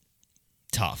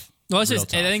tough. Well, it's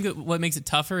just, tough. And I think that what makes it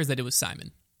tougher is that it was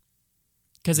Simon.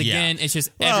 Because again, it's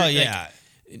just definitely.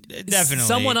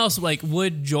 Someone else, like,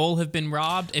 would Joel have been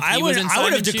robbed if he was in Simon's I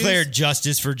would have shoes? declared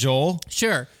justice for Joel.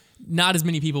 Sure. Not as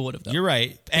many people would have, though. You're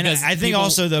right. And I think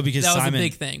also, though, because that was Simon... a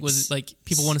big thing, was like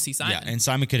people want to see Simon. Yeah, and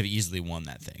Simon could have easily won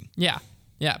that thing. Yeah.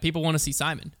 Yeah, people want to see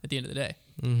Simon at the end of the day.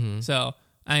 Mm-hmm. So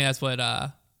I think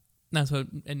that's what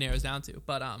it narrows down to.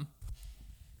 But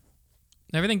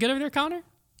everything good over there, Connor?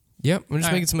 Yep, I'm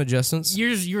just making some adjustments.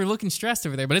 You're looking stressed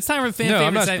over there, but it's time for fan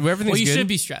favorite segment. Everything's you good. should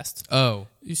be stressed. Oh.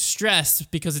 You're stressed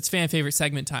because it's fan favorite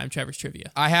segment time, Trevor's Trivia.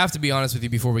 I have to be honest with you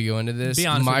before we go into this. Be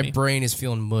honest my with me. brain is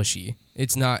feeling mushy.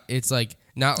 It's not like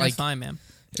That's fine, man.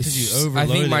 Because you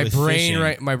overloaded I think my it with brain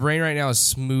fishing. my brain right now is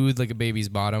smooth like a baby's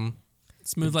bottom.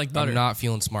 Smooth like butter. I'm not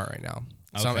feeling smart right now.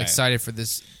 So I'm excited for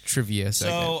this trivia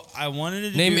segment. So I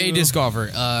wanted to name a disc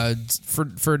golfer.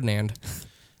 Ferdinand.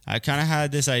 I kind of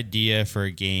had this idea for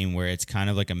a game where it's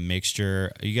kind of like a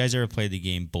mixture. You guys ever played the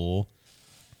game Bull?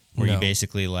 Where you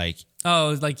basically like...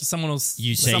 Oh, like someone will...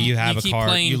 You say you have a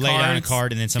card, you lay down a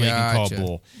card, and then somebody can call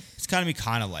Bull. It's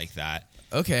kind of like that.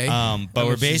 Okay. But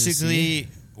we're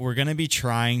going to be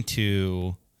trying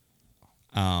to...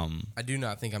 I do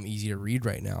not think I'm easy to read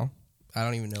right now. I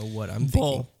don't even know what I'm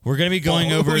thinking. We're going to be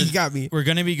going over... You got me. We're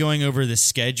going to be going over the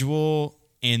schedule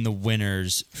and the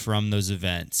winners from those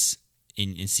events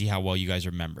and see how well you guys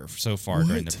remember so far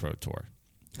during the Pro Tour.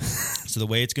 So the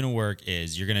way it's going to work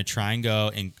is you're going to try and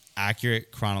go in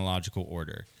accurate chronological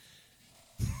order.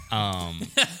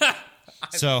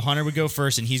 So Hunter would go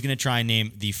first, and he's going to try and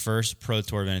name the first Pro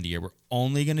Tour event of the year. We're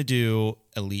only going to do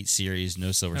Elite Series,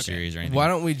 no Silver Series or anything. Why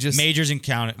don't we just... Majors and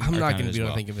count. I'm not going to be able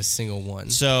to think of a single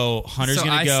one. So Hunter's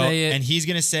going to go, and he's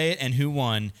going to say it and who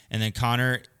won, and then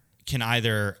Connor can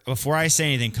either... Before I say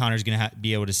anything, Connor's going to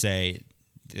be able to say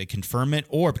they confirm it,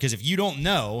 or because if you don't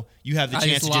know, you have the I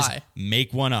chance just to just lie.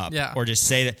 make one up, Yeah. or just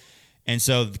say that. And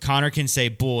so Connor can say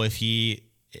bull if he,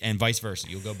 and vice versa.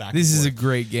 You'll go back. This and is a forth.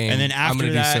 great game. And then I'm after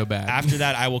gonna that, do so bad. after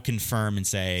that, I will confirm and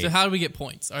say So how do we get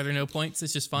points? Are there no points?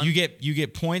 It's just fun. you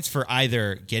get points for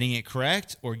either getting it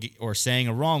correct or saying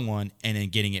a wrong one and then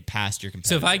getting it past your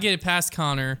competitor. So if I get it past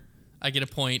Connor, I get a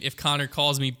point. If Connor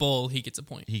calls me bull, he gets a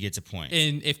point. he gets a point.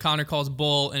 And if Connor calls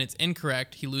bull and it's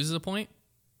incorrect, he loses a point.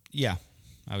 Yeah,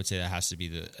 I would say that has to be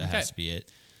has to be it.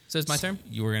 So it's my turn.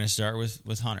 You were going to start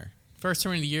with Hunter. First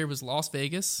tournament of the year was Las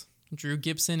Vegas. Drew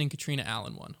Gibson and Katrina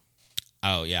Allen won.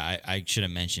 Oh yeah, I should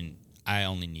have mentioned. I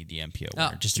only need the MPO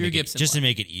winner just Drew to make Gibson it, just to won.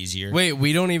 make it easier. Wait,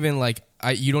 we don't even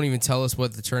you don't even tell us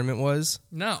what the tournament was?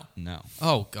 No, No,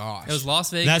 Oh gosh. it was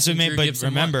Las Vegas. that's what and made. Drew But Gibson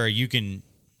remember, you can.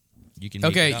 make it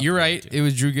Okay, up you're if you right. want to. It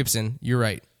was Drew Gibson. You're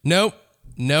right. Nope.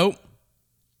 won.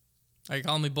 Are you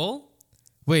calling me bull?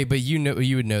 Wait, but you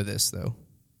would know this though.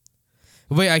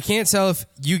 Wait, I can't tell if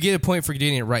you get a point for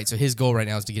getting it right. So his goal right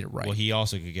now is to get it right. Well, he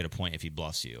also could get a point if he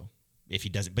bluffs you. If he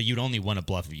doesn't, but you'd only want to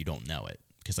bluff if you don't know it,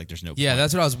 because there's no. yeah, point.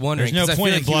 that's what I was wondering. There's no 'cause I feel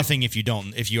point in like you would- bluffing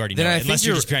if you already know Then I it, think unless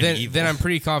you're just trying to be evil. then I'm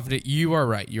pretty confident you are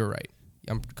right. You're right.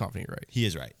 I'm confident you're right. He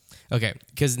is right. Okay,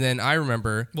 because then I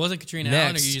remember Was it Katrina Allen,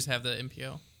 or Next. you just have the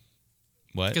MPO?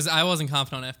 What? Because I wasn't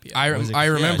confident on FPO. I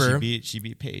Yeah, remember she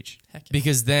beat Paige. Heck yeah.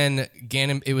 because then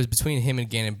Gannon. It was between him and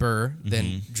Gannon Burr. Then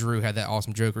Mm-hmm. Drew had that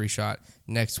awesome jokery shot.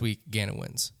 Next week, Gannon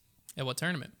wins. At what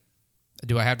tournament?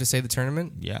 Do I have to say the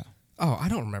tournament? Yeah. Oh, I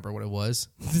don't remember what it was.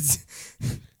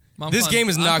 Well, I'm This calling- game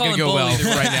is I'm not going to calling go bull well either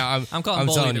way. right now. I'm calling I'm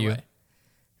bull telling either you. way.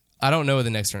 I don't know what the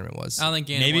next tournament was. I don't think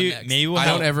Gannon won next. Maybe we'll I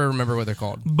have, don't ever remember what they're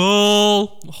called.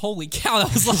 Bull. Holy cow,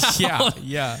 that was loud.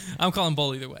 yeah. I'm calling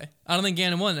bull either way. I don't think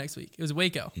Gannon won next week. It was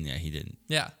Waco. Yeah, he didn't.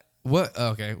 Yeah. What?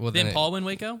 Okay. Well, Didn't then Paul win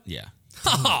Waco? Yeah.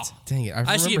 Dang it! I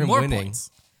I should remember get him more winning.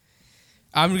 points.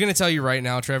 I'm going to tell you right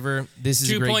now, Trevor. This is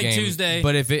a 2 great Point game. Tuesday.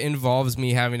 But if it involves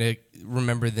me having to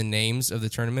remember the names of the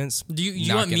tournaments, Do you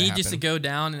not want me gonna just to happen. go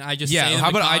down and I just Yeah. say them How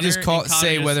to about I Connor, just and Connor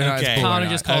say just- whether or not Okay. it's bull or Connor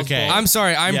not? just calls Okay. bull? I'm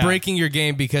sorry. I'm Yeah. breaking your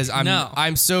game because No.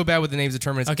 I'm so bad with the names of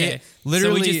tournaments. Okay. It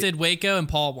literally. So we just did Waco and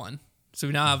Paul won. So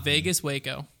we now have Vegas,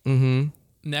 Waco. Mm-hmm.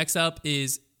 Next up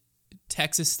is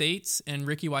Texas States, and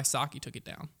Ricky Wysocki took it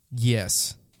down.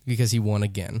 Yes, because he won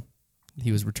again.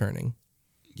 He was returning.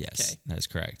 Yes, Okay. that is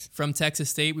correct. From Texas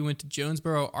State, we went to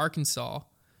Jonesboro, Arkansas,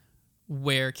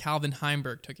 where Calvin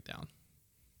Heimberg took it down.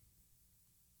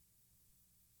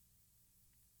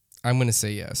 I'm going to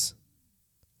say yes.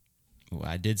 Well,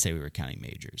 I did say we were counting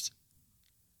majors.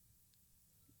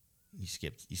 You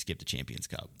skipped the Champions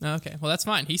Cup. Okay, well that's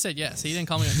fine. He said yes. He didn't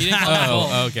call me. He didn't call my bull.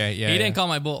 Oh, okay. Yeah. He yeah. didn't call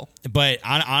my bull. But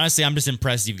honestly, I'm just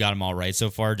impressed you've got them all right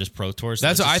so far. Just Pro Tours. So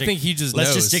That's let's what just I think he just Let's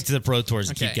knows. just stick to the Pro Tours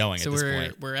and Okay, keep going so at this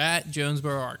point. we're at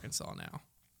Jonesboro, Arkansas now.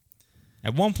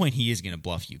 At one point, he is going to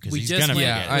bluff you because We he's just going to went.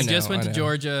 Yeah, forget. I We know, just went I to know.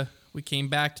 Georgia. We came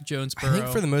back to Jonesboro. I think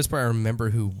for the most part, I remember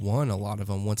who won a lot of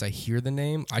them once I hear the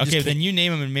name. I just Okay, can't- then you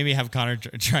name him and maybe have Connor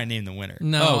try and name the winner.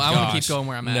 No, Oh, I want to gosh. keep going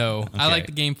where I'm at. No. I like Okay.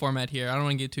 the game format here. I don't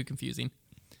want to get too confusing.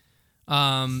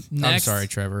 I'm Next, sorry,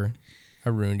 Trevor. I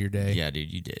ruined your day. Yeah, dude,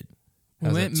 you did. we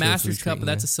How's went that seriously Masters Cup, but treating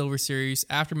that's you? a Silver Series.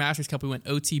 After Masters Cup, we went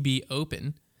OTB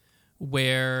Open,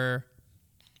 where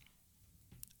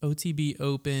OTB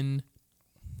Open,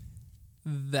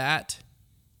 that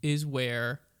is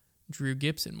where Drew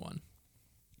Gibson won.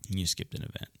 You skipped an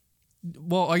event.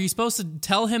 Well, are you supposed to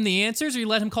tell him the answers, or you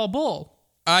let him call bull?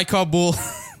 I call bull.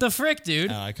 The frick,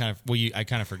 dude. I kind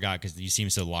of forgot because you seem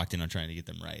so locked in on trying to get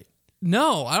them right.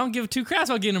 No, I don't give two craps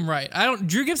about getting him right.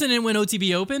 Drew Gibson didn't win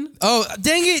OTB Open Oh,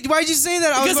 dang it. Why'd you say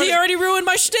that? I was because about he to- already ruined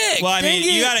my shtick. Well, I mean,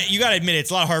 Dang you gotta admit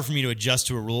it's a lot hard for me to adjust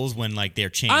to rules when like they're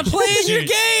changed. I'm playing As soon your as-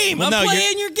 game. Well, I'm no,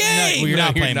 playing your game. No, you're No,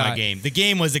 not you're playing my not. game. The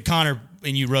game was that Connor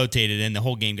and you rotated, and the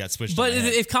whole game got switched. But on the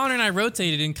head. if Connor and I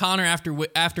rotated, and Connor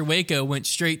after Waco went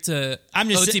straight to I'm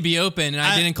just OTB Open, and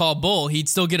I didn't call bull, he'd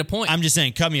still get a point. I'm just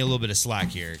saying, cut me a little bit of slack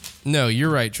here. No,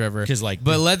 you're right, Trevor. 'Cause, like-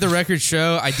 but let the record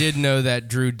show, I did know that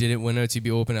Drew didn't win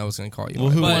OTB Open. I was going to call you. Well,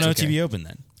 on it, who but won it's OTB okay. Open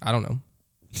then? I don't know.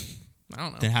 I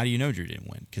don't know. Then how do you know Drew didn't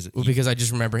win? Well, because I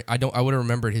just remember. I would have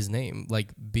remembered his name, like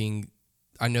being.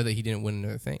 I know that he didn't win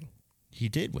another thing. he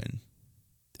did win.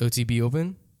 OTB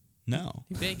Open. No,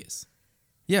 Vegas.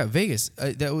 Yeah, Vegas.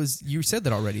 That was you said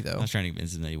that already though. I was trying to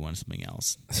convince him that he won something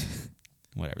else.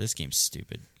 Whatever. This game's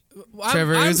stupid.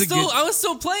 Trevor, it was a good- I was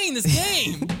still playing this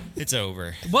game. It's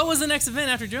over. What was the next event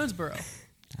after Jonesboro?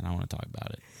 I don't want to talk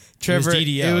about it. Trevor,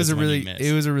 DDO it was is a when you really, missed.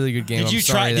 it was a really good game. Did you I'm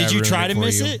try? sorry that Did I you ruined try to for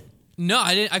miss you. it? No,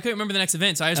 I didn't. I couldn't remember the next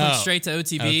event, so I just went Oh, straight to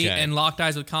OTB okay. and locked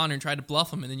eyes with Connor and tried to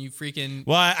bluff him, and then you freaking.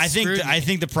 Well, I think screwed I me.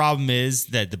 think the problem is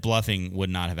that the bluffing would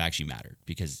not have actually mattered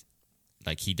because,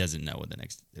 like, he doesn't know what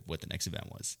the next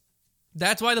event was.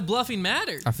 That's why the bluffing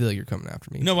mattered. I feel like you're coming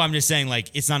after me. No, I'm just saying,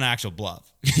 like, it's not an actual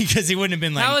bluff. Because he wouldn't have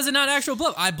been like... How is it not actual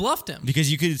bluff? I bluffed him.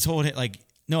 Because you could have told it, like,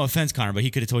 no offense, Connor, but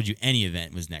he could have told you any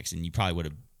event was next, and you probably would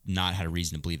have not had a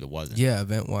reason to believe it wasn't. Yeah,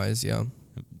 event-wise, yeah.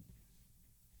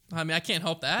 I mean, I can't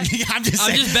help that. I'm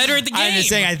just better at the game. I'm just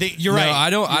saying, I think you're right. I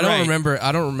don't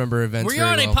remember events. We're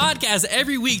on a podcast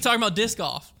every week talking about disc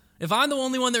golf. If I'm the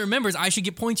only one that remembers, I should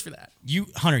get points for that.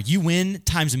 Hunter, you win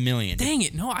times a million. Dang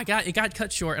it. No, it got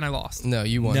cut short and I lost. No,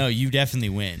 you won. No, you definitely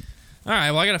win. All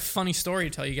right, well, I got a funny story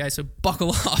to tell you guys, so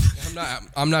buckle up.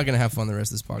 I'm not going to have fun the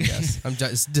rest of this podcast. I'm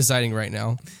just deciding right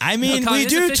now. I mean, Colin, we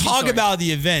it's a do fishing talk story. about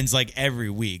the events, like, every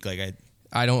week. Like,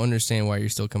 I don't understand why you're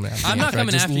still coming after me. I'm not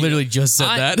coming after you. Literally just said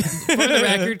that. For the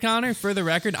record, Connor,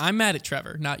 I'm mad at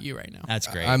Trevor, not you right now. That's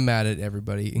great. I'm mad at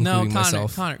everybody, including No, Connor,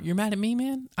 myself. Connor, you're mad at me,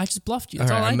 man? I just bluffed you. That's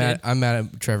All all right, I did. I'm mad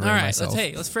at Trevor All and right, myself.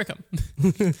 let's frick him.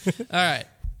 All right,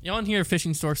 you want to hear a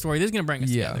fishing store story? This is going to bring us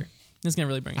together. This is going to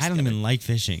really bring us I don't together. even like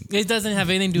fishing. It doesn't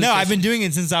have anything to do with No, fishing. I've been doing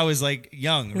it since I was, like,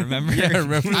 young, remember? Yeah, I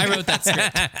remember. I wrote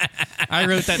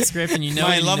that script. And you know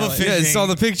My it, you love know of it. fishing. Yeah, I saw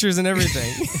the pictures and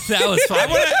everything. That was funny.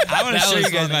 I want to That show was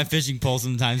you guys funny. my fishing pole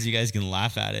sometimes. You guys can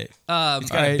laugh at it. It's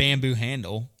got a Alright. bamboo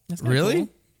handle. That's kinda Really? cool.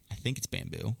 I think it's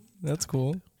bamboo. That's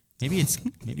cool. Maybe it's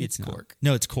not. cork.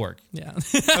 No, it's cork. Yeah. Okay,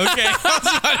 I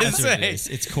was about to That's what it say. is.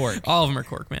 It's cork. All of them are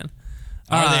cork, man.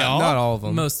 Are they all? Not all of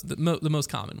them. The most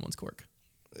common one's cork.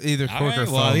 Either All cork right,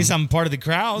 or well, foam. at least I'm part of the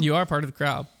crowd. You are part of the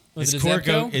crowd. Was Is it a cork,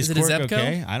 Zebco? is it a cork Zebco?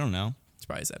 okay? I don't know. It's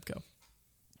probably Zebco.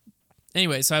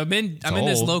 Anyway, so I'm in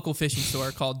this old. local fishing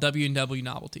store called W&W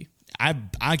Novelty. I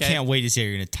can't wait to see how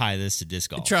you're going to tie this to disc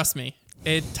golf. Trust me,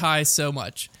 it ties so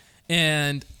much.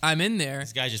 And I'm in there.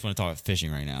 These guys just want to talk about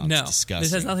fishing right now. It's No, disgusting.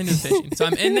 this has nothing to do with fishing. So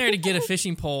I'm in there to get a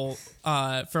fishing pole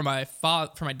for my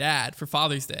dad for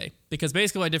Father's Day, because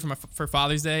basically what I did for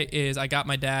Father's Day is I got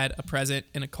my dad a present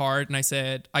and a card, and I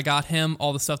said I got him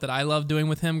all the stuff that I loved doing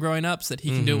with him growing up, so that he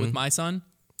can do it with my son.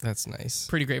 That's nice.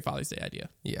 Pretty great Father's Day idea,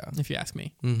 Yeah. if you ask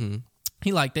me. Mm-hmm.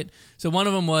 He liked it. So one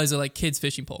of them was a like kids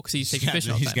fishing pole because he's taking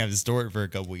fishing all the He's time. got to store it for a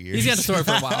couple of years. He's got to store it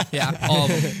for a while. Yeah, all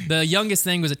of them. The youngest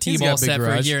thing was a T-ball got a big set for a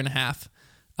garage. year and a half.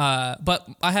 But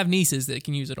I have nieces that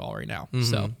can use it all right now,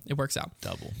 so it works out.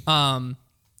 double.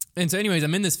 And so, anyways,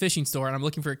 I'm in this fishing store and I'm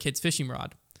looking for a kid's fishing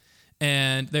rod.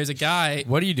 And there's a guy.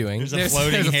 What are you doing? There's a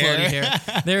floating hair.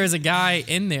 There is a guy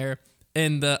in there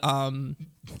in the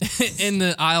in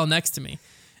the aisle next to me,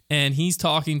 and he's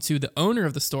talking to the owner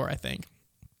of the store, I think.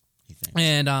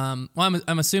 And well,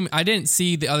 I'm assuming I didn't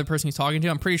see the other person he's talking to.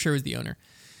 I'm pretty sure it was the owner.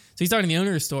 So he's talking to the owner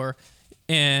of the store,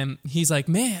 and he's like,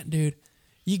 "Man, dude,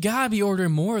 you gotta be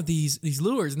ordering more of these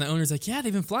lures." And the owner's like, "Yeah,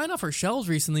 they've been flying off our shelves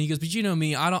recently." He goes, "But you know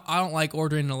me, I don't like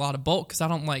ordering in a lot of bulk because I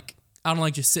don't like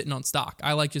just sitting on stock.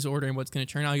 I like just ordering what's going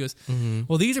to turn out." He goes,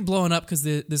 "Well, these are blowing up because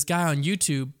this guy on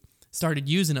YouTube started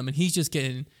using them, and he's just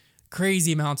getting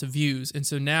crazy amounts of views. And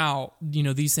so now, you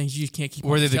know, these things you just can't keep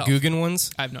Were on they the the shelf." Guggen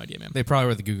ones? I have no idea, man. They probably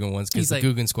were the Guggen ones because He's the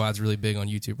like- Guggen squad's really big on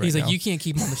YouTube right He's now. like, you can't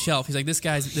keep them on the shelf. He's like, this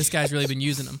guy's really been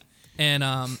using them. And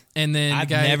then I've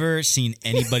the guy, never seen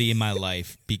anybody in my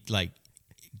life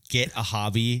get a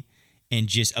hobby and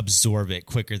just absorb it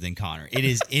quicker than Connor. It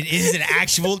is an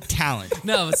actual talent.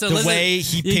 no, so the listen, way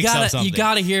he picks up something. You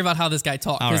gotta hear about how this guy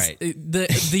talks. All right. The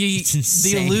It's the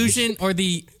insane. illusion or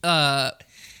the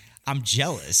I'm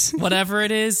jealous. whatever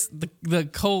it is,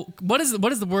 what is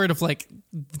the word of like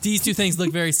these two things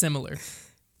look very similar?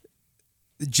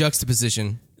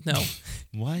 Juxtaposition. No,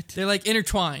 What? they're like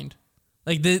intertwined.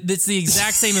 Like it's the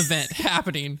exact same event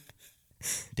happening.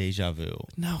 Deja vu.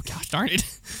 No, gosh darn it.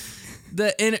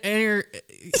 The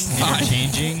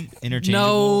Interchangeable.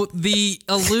 no, the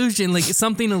illusion, like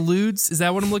something alludes. Is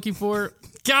that what I'm looking for?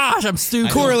 Gosh, I'm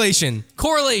stupid. Correlation.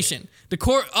 Correlation.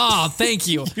 Thank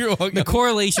you. You're welcome. The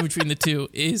correlation between the two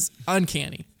is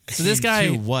uncanny. So this guy,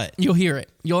 To what? You'll hear it.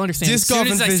 You'll understand. Disc as soon golf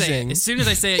as and I say fishing. it. As soon as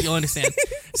I say it, you'll understand.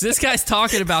 So this guy's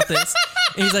talking about this,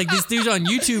 and he's like, "This dude's on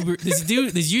YouTube. This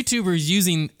YouTuber is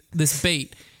using this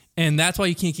bait, and that's why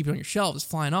you can't keep it on your shelf. It's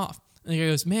flying off." And he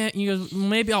goes, "Man," he goes, "Well,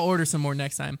 maybe I'll order some more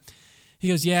next time." He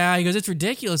goes, "Yeah." He goes, "It's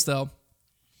ridiculous though."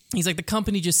 He's like, "The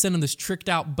company just sent him this tricked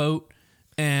out boat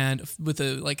and with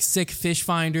a like sick fish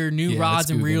finder, new Yeah, rods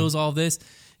that's and Guggen. reels, all this."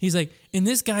 He's like, "And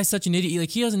this guy's such an idiot. Like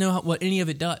he doesn't know what any of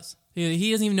it does.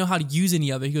 He doesn't even know how to use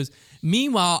any of it." He goes,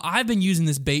 "Meanwhile, I've been using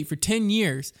this bait for 10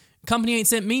 years. Company ain't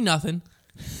sent me nothing."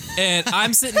 And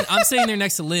I'm sitting there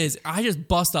next to Liz. I just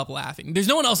bust up laughing. There's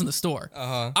no one else in the store.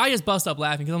 I just bust up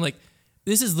laughing because I'm like,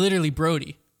 this is literally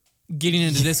Brody getting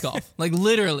into disc golf. Like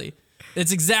literally,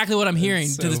 it's exactly what I'm hearing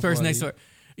so to this person funny. next door.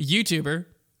 A YouTuber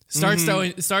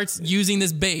starts using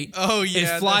this bait. Oh,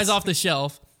 yeah, it flies that's- off the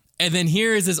shelf, and then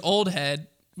here is this old head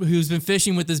who's been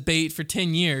fishing with this bait for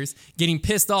 10 years, getting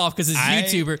pissed off because it's a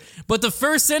YouTuber. But the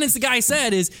first sentence the guy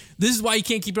said is, "This is why you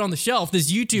can't keep it on the shelf.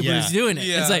 This YouTuber is doing it."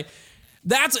 Yeah. It's like,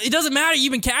 it doesn't matter.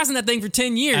 You've been casting that thing for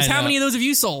 10 years. How many of those have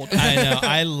you sold? I know.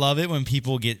 I love it when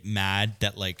people get mad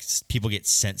that like people get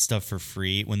sent stuff for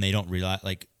free when they don't realize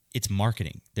like it's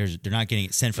marketing. They're not getting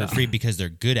it sent for free because they're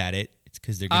good at it. It's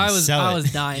because they're going to sell it. I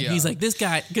was dying. He's like, this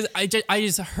guy, because I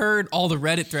just heard all the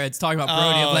Reddit threads talking about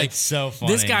Brody. I'm like, it's so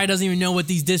funny. This guy doesn't even know what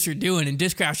these discs are doing, and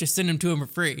Discraft just send them to him for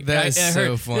free. That's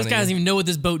so funny. This guy doesn't even know what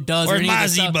this boat does. Or any of my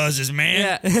this stuff. Z-Buzzes, man.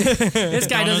 Yeah. This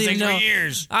guy doesn't even know. For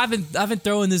years. I've been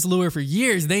throwing this lure for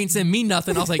years. They ain't sent me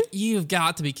nothing. I was like, you've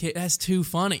got to be kidding. That's too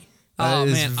funny. That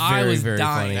is I was very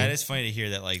dying. funny. That is funny to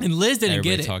hear that. Like, And Liz didn't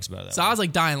everybody get it. Talks about that. So I was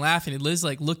like dying laughing, and Liz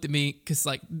like looked at me because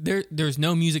like there's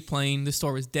no music playing. The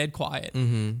store was dead quiet.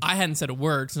 Mm-hmm. I hadn't said a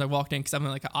word since I walked in because I'm in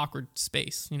like an awkward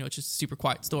space. You know, it's just a super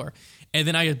quiet store. And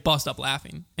then I just bust up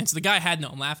laughing, and so the guy had to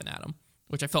know I'm laughing at him,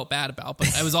 which I felt bad about, but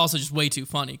it was also just way too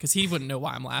funny because he wouldn't know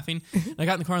why I'm laughing. And I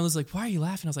got in the car and Liz was like, "Why are you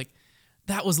laughing?" I was like,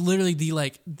 "That was literally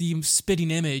the spitting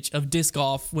image of disc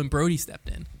golf when Brody stepped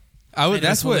in."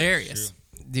 That's hilarious,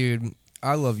 dude.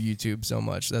 I love YouTube so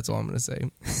much. That's all I'm gonna say.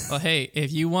 Well, hey,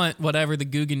 if you want whatever the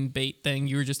Guggen bait thing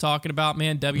you were just talking about,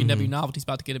 man, WW Novelty's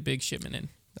about to get a big shipment in.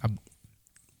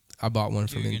 I bought one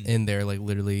from in there like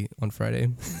literally on Friday.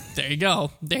 There you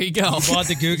go. You bought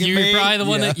the Guggen You're bait? probably the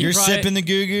one that You're sipping the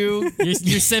goo goo. You're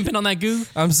simping on that goo.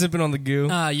 I'm sipping on the goo.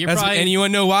 And you want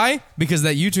to know why? Because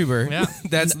that YouTuber. Yeah,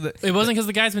 it wasn't because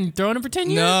the guy's been throwing him for 10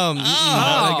 years. No,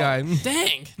 not that guy.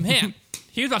 Dang, man,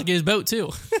 he was about to get his boat too.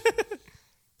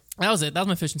 That was it. That was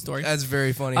my fishing story. That's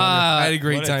very funny. I had a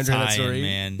great time during that story.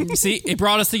 Man. See, it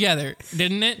brought us together,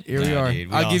 didn't it? Here we are.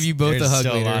 Dude, I'll give you both a hug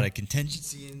still later. a lot of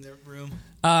contingency in the room.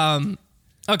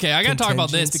 Okay, I gotta talk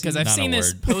about this because I've Not seen a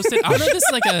this word. posted. I don't know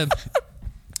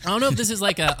if this is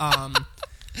like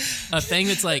a thing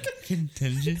that's like,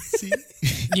 Contingency?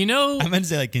 you know, I meant to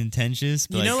say like contentious,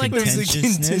 but You know, like- contentiousness.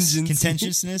 Contingency.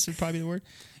 Contentiousness would probably be the word.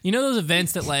 you know those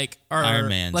events that like are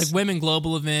Ironmans. like Women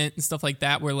Global event and stuff like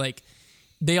that, where like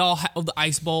they all have the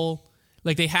Ice Bowl,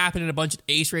 like they happen in a bunch of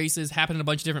ace races, happen in a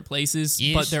bunch of different places,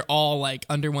 Yes. but they're all like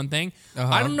under one thing.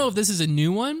 Uh-huh. I don't know if this is a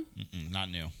new one, Not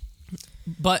new.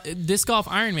 but disc golf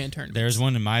Ironman tournament. There's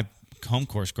one in my home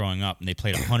course growing up, and they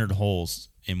played 100 holes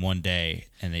in one day,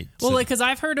 and they Well, like, because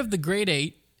I've heard of the Grade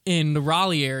 8 in the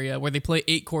Raleigh area where they play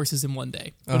 8 courses in one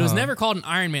day. But it was never called an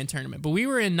Ironman tournament. But we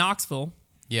were in Knoxville,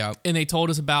 Yeah. and they told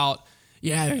us about,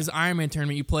 there's an Ironman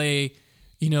tournament. You play,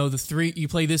 you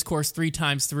play this course 3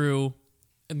 times through,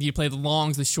 and you play the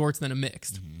longs, the shorts, then a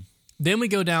mixed. Then we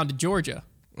go down to Georgia.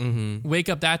 Wake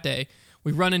up that day.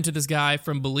 We run into this guy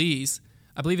from Belize.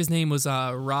 I believe his name was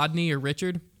Rodney or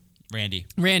Richard. Randy.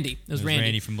 Randy. It was Randy.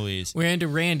 Randy from Belize. We ran into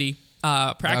Randy.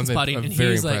 Practice putting, I'm and very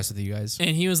he was impressed like, with you guys.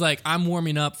 and he was like, "I'm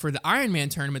warming up for the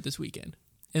Ironman tournament this weekend."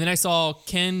 And then I saw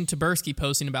Ken Taberski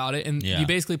posting about it, and you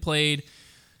basically played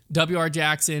W.R.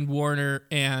 Jackson, Warner,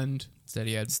 and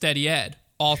Steady Ed,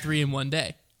 all 3 in one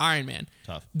day. Ironman.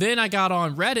 Tough. Then I got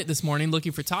on Reddit this morning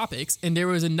looking for topics, and there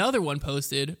was another one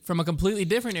posted from a completely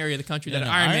different area of the country that an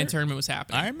Ironman tournament was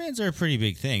happening. Ironmans are a pretty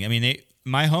big thing. I mean,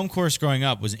 my home course growing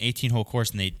up was an 18-hole course,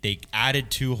 and they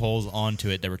added 2 holes onto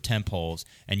it. There were 10 holes,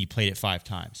 and you played it 5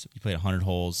 times. You played 100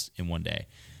 holes in one day.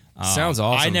 Sounds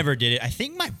awesome. I never did it. I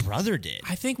think my brother did.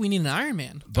 I think we need an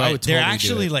Ironman. But they're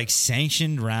actually like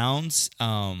sanctioned rounds.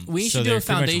 We should so do a they're pretty much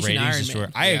foundation ratings Ironman.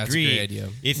 destroyed. I Yeah, that's a agree. great idea.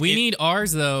 We need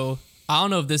ours though. I don't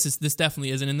know if this definitely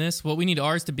isn't in this. What we need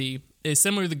ours to be is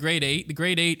similar to the Grade 8. The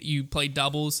Grade 8 you play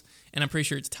doubles, and I'm pretty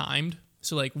sure it's timed.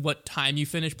 So like what time you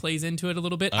finish plays into it a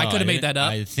little bit. I could have made that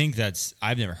up. I think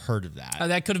I've never heard of that.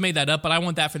 That could have made that up, but I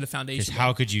want that for the foundation. Because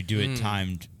how could you do it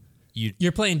timed?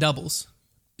 You're playing doubles,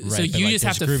 Right, so but, you like, just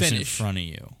have there's to groups in finish. front of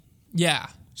you. Yeah,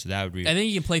 So that would be. and then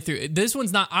you can play through. This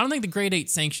one's not. I don't think the Grade 8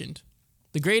 sanctioned.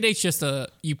 The Grade 8's just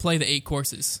you play the 8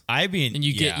 courses and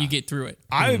you get through it.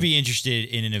 I would be interested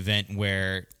in an event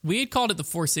where We had called it the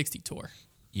 460 tour.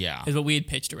 Is what we had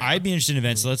pitched around. I'd be interested in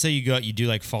events. So let's say you do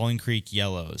like Falling Creek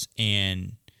Yellows,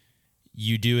 and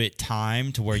you do it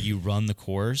timed to where you run the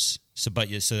course. So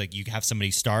like you have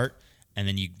somebody start, and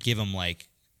then you give them like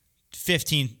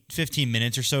 15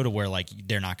 minutes or so to where like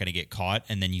they're not going to get caught,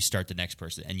 and then you start the next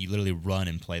person, and you literally run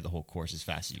and play the whole course as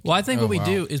fast as you can. Well, I think what we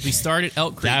do is we start at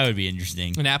Elk Creek That would be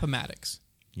interesting. in Appomattox.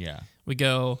 Yeah. We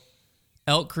go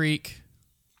Elk Creek.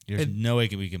 There's no way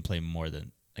we can play more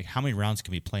than like how many rounds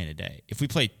can we play in a day? If we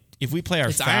play our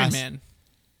It's fast, Ironman.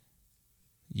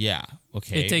 Yeah.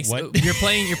 Okay. It takes What? you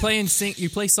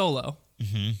play solo.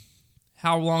 Mm-hmm.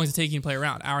 How long does it take you to play a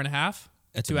round? Hour and a half?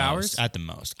 At 2 the hours? most, at the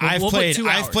most. We'll I've put played. 2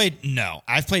 hours.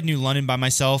 I've played New London by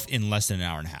myself in less than an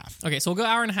hour and a half. Okay, so we'll go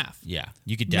hour and a half. Yeah,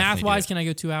 you could definitely. Math-wise, do it. can I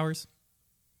go 2 hours?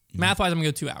 Math-wise, I'm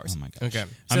going to go 2 hours. Oh my gosh. Okay. I'm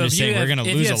So just if you saying we're have- going to if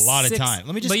you lose a have lot of 6 time.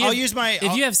 Let me just. but you I'll have- use my.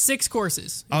 If you have 6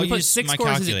 courses, I'll we put use 6 my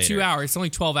courses at 2 calculator. hours. It's only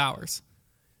 12 hours.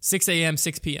 6 a.m.,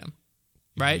 6 p.m.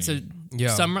 Right? So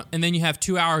Yeah. and then you have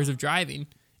 2 hours of driving,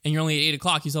 and you're only at 8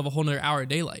 o'clock. You still have a whole nother hour of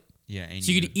daylight. Yeah, and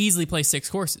So you could easily play 6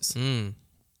 courses. and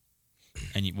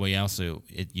you also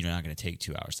you're not going to take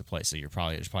 2 hours to play, so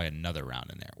there's probably another round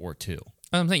in there or 2.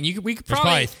 I'm saying we could There's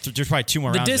probably there's probably 2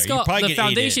 more the rounds disc there. You golf, probably the get 8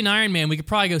 Foundation in. Ironman. We could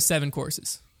probably go 7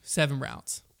 courses, 7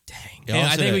 rounds. Dang. Yeah, And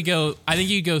I also think the- I think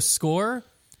you go score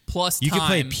plus You time could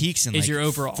play peaks in is like your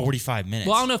overall 45 minutes.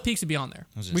 Well, I don't know if peaks would be on there.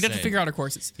 was gonna We'd have to say. figure out our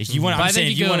courses. If you want, But I I'm think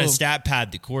saying if you want to go- stat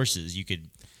pad the courses, you could.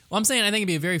 Well, I'm saying I think it'd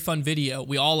be a very fun video.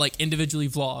 We all like individually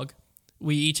vlog.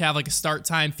 We each have like a start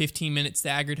time, 15 minutes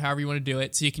staggered, however you want to do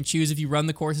it. So you can choose if you run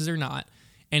the courses or not.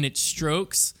 And it's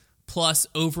strokes plus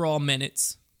overall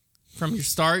minutes from your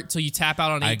start till you tap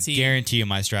out on 18. I guarantee you,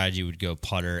 my strategy would go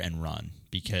putter and run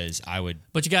because I would.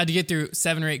 But you got to get through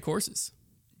 7 or 8 courses.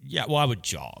 Yeah, well, I would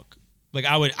jog. Like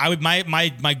I would.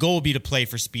 My goal would be to play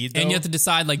for speed. Though. And you have to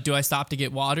decide like, do I stop to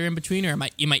get water in between, or am I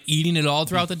eating it all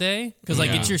throughout the day? Because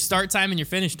like it's your start time and your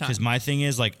finish time. Because my thing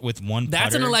is like with one.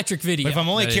 That's an putter- electric video. But if I'm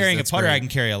only That is- carrying a that's putter, great. I can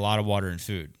carry a lot of water and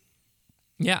food.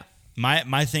 Yeah.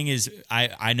 My thing is,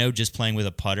 I know just playing with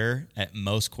a putter at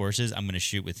most courses, I'm going to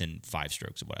shoot within 5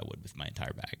 strokes of what I would with my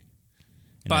entire bag. And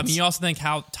But I mean, that's- you also think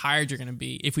how tired you're going to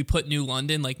be if we put New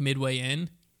London like midway in.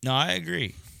 no, I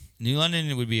agree. New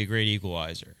London would be a great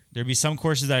equalizer. There'd be some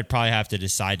courses that I'd probably have to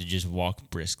decide to just walk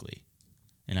briskly,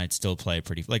 and I'd still play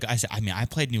pretty. Like I said, I mean, I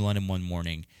played New London one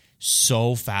morning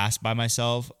so fast by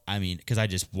myself. I mean, because I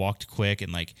just walked quick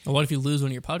and like Or what if you lose one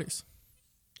of your putters?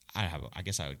 I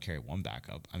guess I would carry one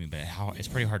backup. I mean, but it's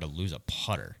pretty hard to lose a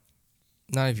putter.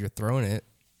 Not if you're throwing it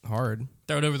hard.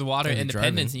 Throw it over the water, Or you're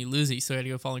Independence, driving. and you lose it. You still got to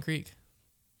go Fallen Creek.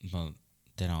 Well,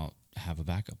 then I'll have a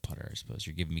backup putter. I suppose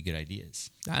you're giving me good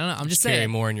ideas. I don't know. I'm just Carry saying.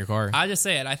 more in your car. I just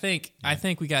say it. I think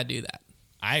we got to do that.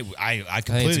 I it's a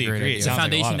completely great agree. idea. It The sounds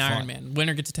like a lot Foundation of fun. Ironman.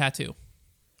 Winner gets a tattoo.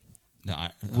 No,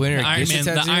 Winner The gets a Ironman,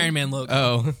 the tattoo? Ironman logo.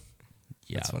 Oh,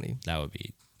 yeah, That's funny. That would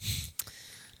be.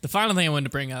 The final thing I wanted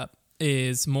to bring up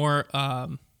is more.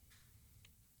 No,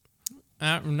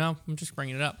 I'm just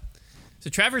bringing it up. So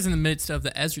Trevor's in the midst of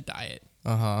the Ezra diet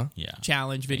Yeah.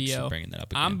 challenge video. for bringing that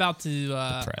up again. I'm about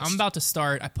to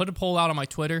start. I put a poll out on my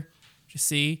Twitter to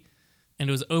see, and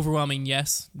it was overwhelming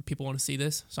yes. People want to see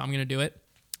this, so I'm going to do it.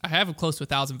 I have close to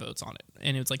 1,000 votes on it,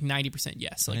 and it was like 90%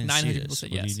 yes. So I like didn't see 900 this. people said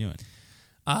What yes. are you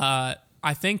doing?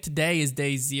 I think today is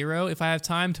day 0. If I have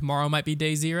time, tomorrow might be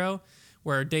day 0.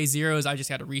 Where day 0 is I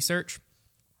just got to research,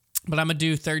 but I'm gonna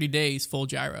do 30 days full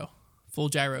gyro.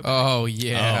 Oh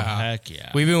yeah. Oh, heck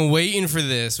yeah. We've been waiting for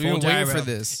this. We've Full been waiting gyro. for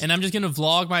this. And I'm just going to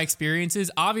vlog my experiences.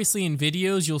 Obviously, in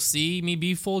videos, you'll see me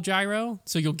be full gyro.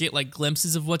 So you'll get like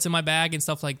glimpses of what's in my bag and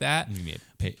stuff like that. You gonna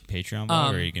be a Patreon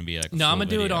vlog, or are you gonna be like? No, I'm going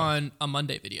to do it on a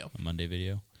Monday video. a Monday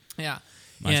video. Yeah.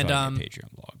 Might as And well be a Patreon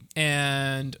vlog.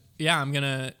 and yeah, I'm going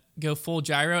to go full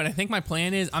gyro. And I think my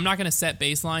plan is I'm not going to set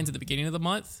baselines at the beginning of the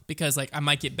month because like I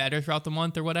might get better throughout the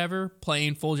month or whatever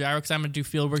playing full gyro because I'm going to do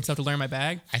field work and stuff to learn my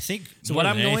bag. I think. So more what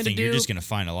than I'm going to anything, do- you're just gonna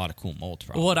find a lot of cool molds.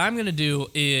 Probably. What I'm going to do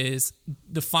is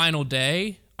the final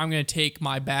day, I'm going to take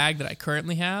my bag that I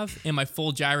currently have and my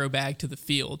full gyro bag to the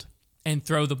field and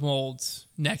throw the molds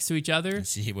next to each other.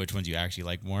 See which ones you actually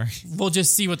like more. We'll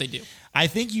just see what they do. I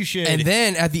think you should. And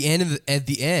then at the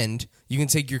end, you can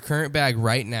take your current bag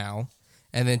right now,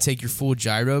 and then take your full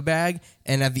gyro bag.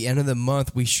 And at the end of the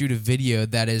month, we shoot a video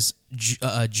that is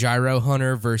a gyro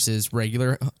hunter versus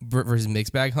regular versus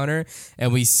mixed bag hunter,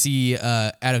 and we see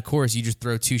at a course you just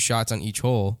throw 2 shots on each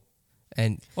hole.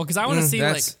 And Well, because I want to see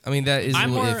like I mean that is a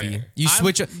I'm little more- iffy.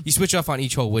 You switch off on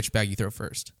each hole which bag you throw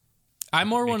first. I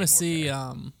more want to more see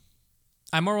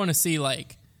I more want to see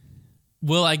like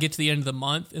will I get to the end of the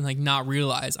month and like not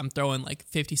realize I'm throwing like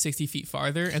 50, 60 feet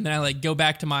farther, and then I like go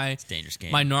back to my dangerous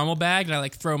game. my normal bag and I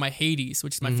like throw my Hades,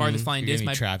 which is my farthest flying You're disc,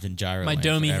 gonna be my trapped in gyro. my land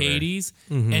Domi forever. Hades,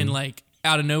 and like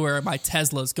out of nowhere my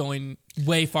Tesla's going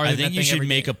way farther. I than think that you thing should ever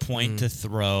make did. a point to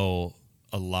throw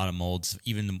a lot of molds,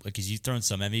 even because you've thrown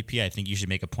some MVP. I think you should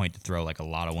make a point to throw like a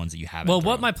lot of ones that you haven't. Well,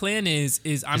 thrown. what my plan is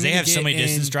I'm 'Cause gonna they have get so many in,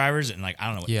 distance drivers, and like I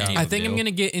don't know what. Yeah. any of I them think I'm do.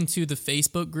 gonna get into the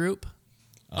Facebook group,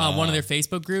 one of their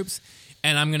Facebook groups,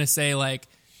 and I'm gonna say like,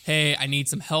 "Hey, I need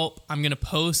some help." I'm gonna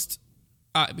post.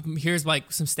 Here's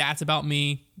like some stats about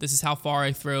me. This is how far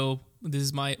I throw. This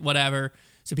is my whatever,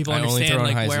 so people I only understand throw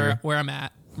on like hyzer. where I'm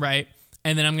at, right?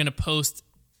 And then I'm gonna post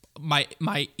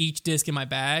my each disc in my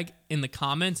bag in the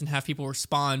comments and have people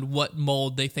respond what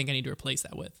mold they think I need to replace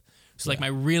that with. So like my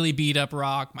really beat up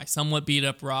rock, my somewhat beat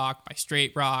up rock, my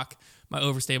straight rock, my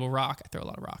overstable rock. I throw a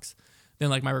lot of rocks. Then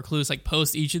like my recluse, like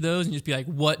post each of those and just be like,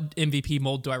 what MVP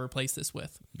mold do I replace this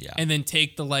with? Yeah. And then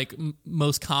take the like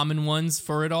most common ones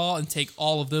for it all and take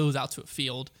all of those out to a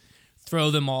field, throw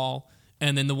them all,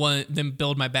 and then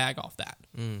build my bag off that.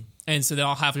 And so then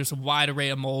I'll have just a wide array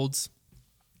of molds.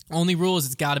 Only rule is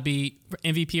it's got to be for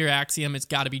MVP or Axiom. It's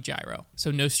got to be gyro, so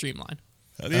no streamline.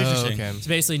 That'd be interesting. Okay. It's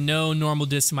basically no normal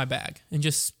disc in my bag, and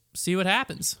just see what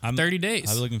happens. 30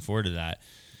 days. I'm looking forward to that.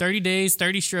 30 days,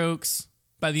 30 strokes.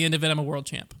 By the end of it, I'm a world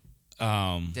champ.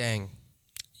 Dang.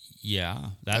 Yeah,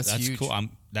 that's huge. cool.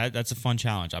 That's a fun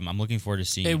challenge. I'm looking forward to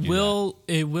seeing.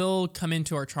 It will come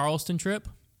into our Charleston trip.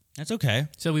 That's okay.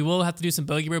 So we will have to do some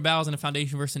bogey road battles in a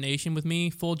Foundation versus Nation with me,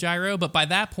 full gyro. But by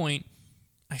that point,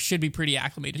 I should be pretty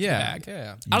acclimated to the bag.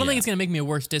 Yeah. I don't think it's going to make me a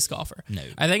worse disc golfer. No.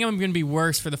 I think I'm going to be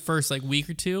worse for the first like week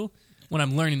or two when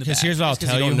I'm learning the bag. Because here's what I'll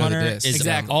tell you you, don't know the Hunter, disc. is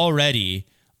Exactly.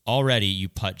 already you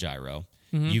putt gyro.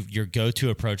 Your go-to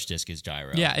approach disc is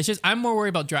gyro. Yeah, it's just I'm more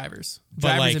worried about drivers.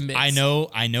 But Drivers like and mids.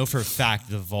 I know for a fact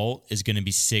the Volt is going to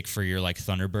be sick for your like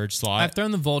Thunderbird slot. I've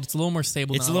thrown the Volt. It's a little more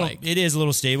stable It's a than little. I like. It is a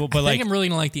little stable, but I like think I'm really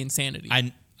going to like the Insanity.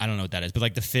 I don't know what that is, but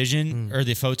like the Fission or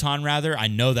the Photon rather, I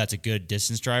know that's a good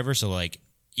distance driver. So like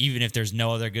even if there's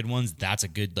no other good ones, that's a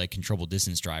good like controllable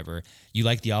distance driver. You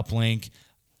like the Uplink.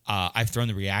 I've thrown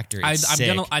the Reactor. It's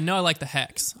sick. I know I like the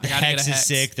Hex. I The gotta Hex get a is Hex.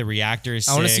 sick. The Reactor is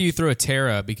sick. I want to see you throw a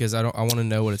Terra because I want to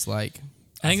know what it's like.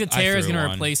 I think the I Terra is threw going to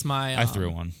one. replace my. I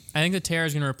threw one. I think the Terra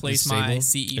is going to replace It's my stable?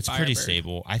 CE. It's pretty Firebird.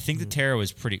 stable. I think the Terra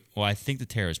was pretty. Well, I think the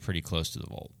Terra is pretty close to the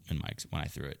Volt when I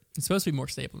threw it. It's supposed to be more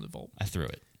stable than the Volt. I threw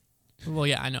it. Well,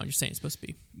 yeah, I know. You're saying it's supposed to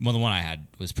be. Well, the one I had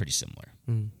was pretty similar.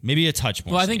 Maybe a touch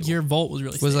more. Well, I think stable. your Volt was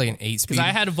really. Was it like an 8 speed? because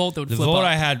I had a Volt that would the flip Volt up.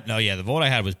 I had. No, yeah, the Volt I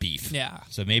had was beef. Yeah.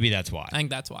 So maybe that's why. I think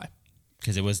that's why.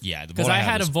 Because it was the Because Volt I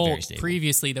had a was very Volt stable.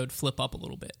 previously that would flip up a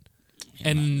little bit, Yeah,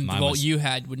 and mine the Volt was- you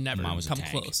had would never mine was a come tank.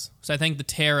 close. So I think the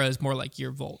Terra is more like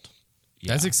your Volt.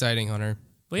 Yeah. That's exciting, Hunter.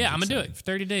 But yeah, I'm gonna do it for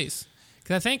 30 days.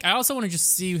 Because I think I also want to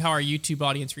just see how our YouTube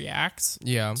audience reacts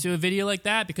Yeah. to a video like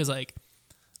that. Because like,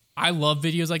 I love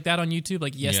videos like that on YouTube,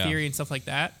 like Yes Yeah. Theory and stuff like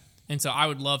that. And so I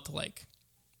would love to like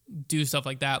do stuff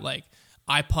like that. Like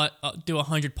I do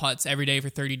 100 putts every day for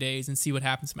 30 days and see what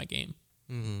happens to my game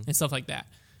and stuff like that.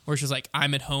 Where it's just like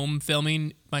I'm at home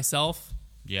filming myself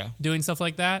Yeah. doing stuff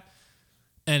like that.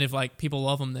 And if like people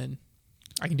love them, then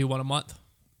I can do one a month.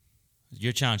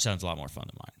 Your challenge sounds a lot more fun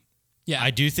than mine. Yeah,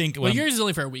 I do think Well, yours is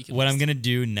only for a week. at what I'm least. gonna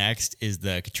do next is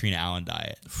the Katrina Allen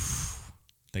diet,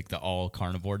 like the all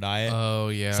carnivore diet. Oh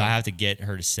yeah. So I have to get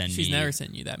her to send She's me. never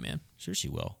sent you that, man. Sure, she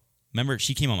will. Remember,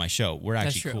 she came on my show. We're That's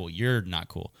actually true. cool. You're not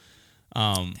cool.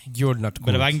 You're not cool.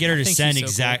 But if I can get her to think send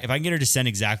she's so if I can get her to send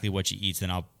exactly what she eats,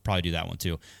 then I'll probably do that one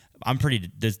too. I'm pretty.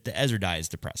 The Ezra diet is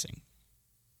depressing.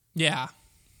 Yeah,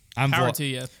 I'm power vol- to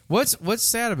you. What's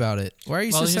sad about it? Why are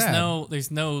you Well, so there's sad?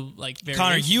 there's no like variation.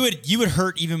 Connor, you would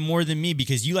hurt even more than me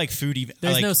because you like food. Even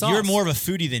There's like, no sauce. You're more of a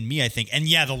foodie than me, I think. And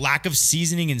yeah, the lack of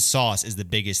seasoning and sauce is the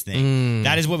biggest thing.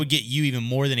 That is what would get you even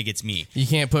more than it gets me. You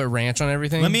can't put ranch on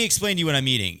everything. Let me explain to you what I'm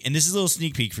eating, and this is a little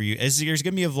sneak peek for you. There's going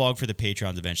to be a vlog for the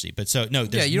Patrons eventually, but so no,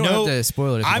 there's you don't no, have to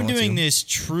spoil it if you I'm don't want doing to. this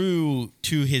true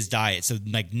to his diet, so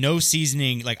like no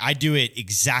seasoning. Like I do it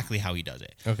exactly how he does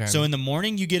it. Okay. So in the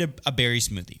morning, you get a berry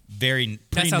smoothie,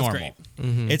 pretty sounds normal.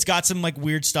 Mm-hmm. It's got some like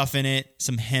weird stuff in it,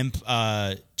 some hemp,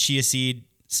 chia seed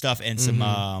stuff, and Mm-hmm.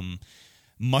 some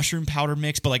mushroom powder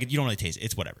mix. But like you don't really taste it.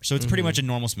 It's whatever. So it's Mm-hmm. pretty much a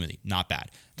normal smoothie. Not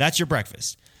bad. That's your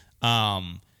breakfast.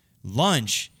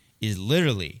 Lunch is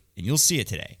literally, and you'll see it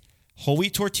today, whole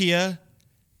wheat tortilla,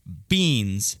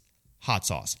 beans, hot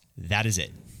sauce. That is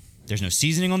it. There's no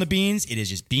seasoning on the beans. It is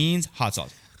just beans, hot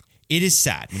sauce. It is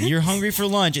sad. When you're hungry for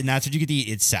lunch and that's what you get to eat,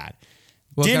 it's sad.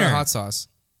 what Dinner, kind of hot sauce?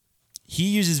 he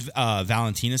uses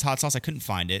Valentina's hot sauce. I couldn't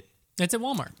find it. It's at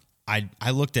Walmart.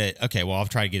 I looked at, okay, well, I'll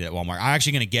try to get it at Walmart. I'm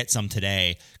actually going to get some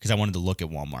today because I wanted to look at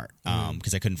Walmart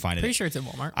because I couldn't find it. Pretty sure it's at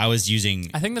Walmart. I was using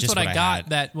I think that's just what I got. had.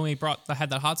 That when I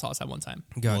had that hot sauce at one time.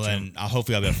 Gotcha. Well, then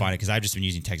hopefully I'll be able to find it because I've just been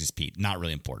using Texas Pete. Not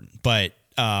really important. But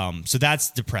so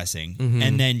that's depressing.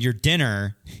 And then your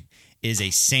dinner is a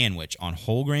sandwich on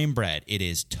whole grain bread. It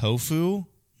is tofu,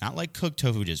 not like cooked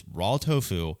tofu, just raw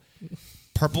tofu,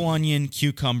 purple onion,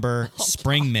 cucumber,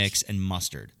 spring mix, and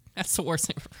mustard. That's the worst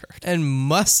thing I've ever heard. And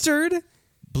mustard?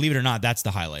 Believe it or not, that's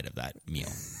the highlight of that meal.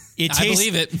 I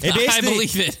believe it. I basically-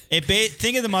 believe it.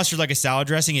 Think of the mustard like a salad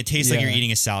dressing. It tastes like Yeah. you're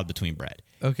eating a salad between bread.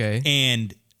 Okay.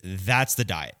 And that's the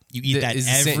diet. You eat that Is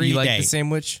the every day. you like the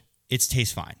sandwich? It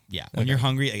tastes fine. Yeah. When you're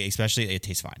hungry, especially, it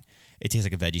tastes fine. It tastes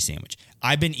like a veggie sandwich.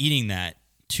 I've been eating that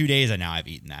 2 days now. I've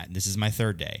eaten that. And this is my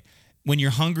third day. when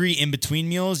you're hungry in between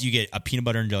meals, you get a peanut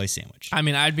butter and jelly sandwich. I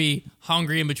mean, I'd be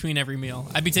hungry in between every meal.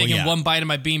 I'd be taking yeah. one bite of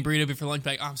my bean burrito before lunch, be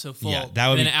like, oh, I'm so full. Yeah, that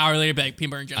would and then be- an hour later, be like,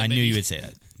 peanut butter and jelly. I knew baby. you would say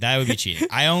that. That would be cheating.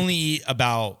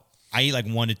 I eat like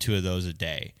 1 to 2 of those a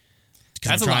day. 'Cause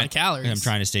That's I'm a lot trying- of calories. I'm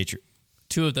trying to stay true.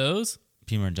 2 of those?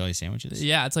 Peanut butter and jelly sandwiches.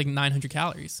 Yeah, it's like 900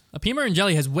 calories. A peanut butter and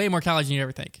jelly has way more calories than you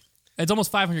ever think. It's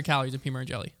almost 500 calories of peanut butter and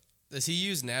jelly. Does he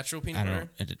use natural peanut I butter?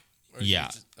 don't know. Or is he Yeah.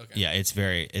 just- okay. Yeah,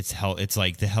 it's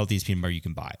like the healthiest peanut butter you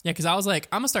can buy. Yeah, because I was like,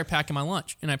 I'm going to start packing my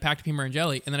lunch. And I packed peanut butter and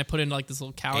jelly. And then I put it into like this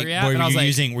little calorie app. We're And I was like,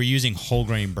 using whole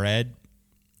grain bread.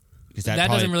 Because that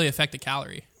probably- doesn't really affect the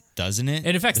calorie. doesn't it?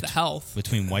 It affects the health.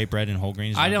 Between white bread and whole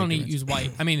grains. I don't use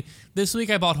white. I mean, this week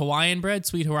I bought Hawaiian bread,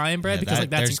 sweet Hawaiian bread, Yeah, because like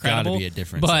that's there's gotta incredible. be a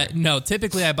difference But there. no,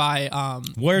 typically I buy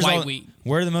white wheat.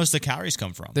 Where do the most of the calories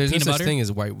come from? There's no Peanut such butter? thing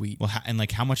as white wheat. Well, and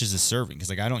like how much is a serving? Because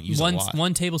like I don't use a lot.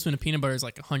 One tablespoon of peanut butter is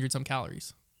like 100 some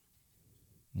calories.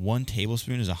 1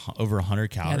 tablespoon is over 100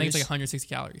 calories. Yeah, I think it's like 160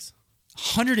 calories.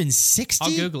 160.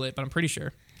 I'll Google it, but I'm pretty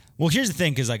sure. Well, here's the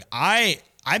thing, because like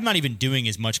I'm not even doing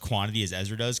as much quantity as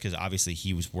Ezra does, because obviously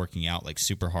he was working out like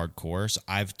super hardcore. So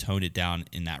I've toned it down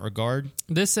in that regard.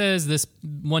 This says this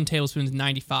 1 tablespoon is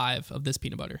 95 of this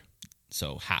peanut butter.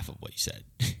 So half of what you said.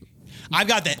 I've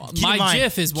got that. Keep My in mind,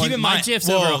 Jif is keep one- in my mind- Jif's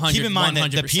whoa, over 100, Keep in mind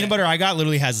that the 100%. peanut butter I got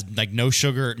literally has like no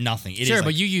sugar, nothing. It Sure, is but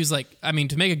like, you use like, I mean,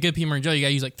 to make a good peanut butter and jelly, you got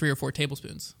to use like 3 or 4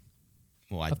 tablespoons.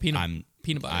 well,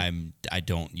 peanut butter. I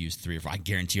don't use 3 or 4. I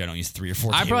guarantee you, I don't use 3 or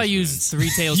 4. I probably use 3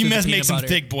 tablespoons. You of must make peanut some butter.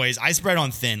 thick boys. I spread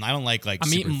on thin. I don't like I'm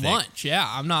super eating thick. lunch. Yeah,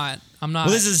 I'm not. Well,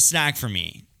 this is a snack for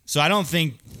me. So I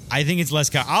think it's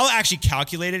less. I'll actually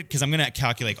calculate it because I'm going to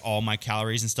calculate all my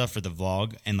calories and stuff for the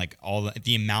vlog and like all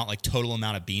the amount, like total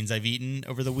amount of beans I've eaten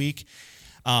over the week.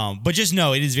 But just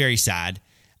know it is very sad.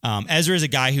 Ezra is a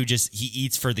guy who he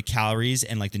eats for the calories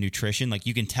and like the nutrition. Like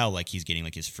you can tell like he's getting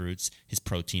like his fruits, his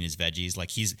protein, his veggies.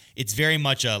 Like it's very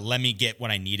much a let me get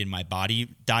what I need in my body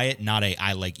diet, not a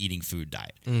I like eating food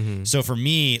diet. Mm-hmm. So for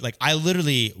me, like I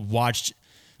literally watched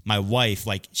my wife,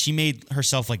 like she made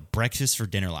herself like breakfast for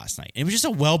dinner last night. And it was just a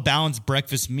well-balanced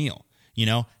breakfast meal, you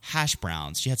know, hash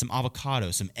browns. She had some avocado,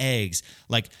 some eggs,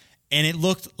 and it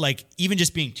looked like even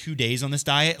just being 2 days on this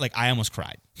diet, like I almost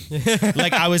cried.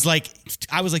 Like I was like,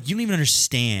 you don't even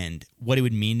understand what it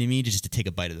would mean to me to take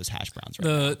a bite of those hash browns right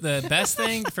now. The best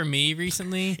thing for me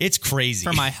recently It's crazy.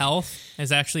 for my health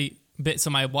is actually so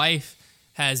my wife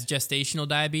has gestational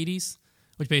diabetes,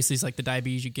 which basically is like the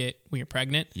diabetes you get when you're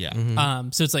pregnant. Yeah. Mm-hmm.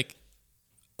 So it's like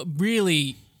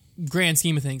really grand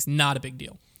scheme of things, not a big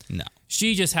deal. No.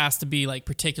 She just has to be like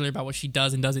particular about what she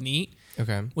does and doesn't eat.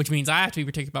 Okay. Which means I have to be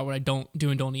particular about what I don't do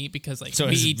and don't eat because like So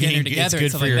we it's eat dinner being- together it's and good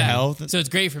stuff for like your that. health? So it's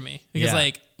great for me because Yeah.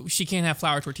 like she can't have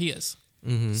flour tortillas.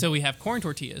 Mm-hmm. So we have corn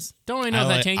tortillas. Don't really know if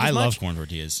that changes I much. love corn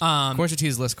tortillas. Corn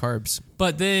tortillas, less carbs.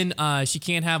 But then she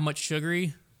can't have much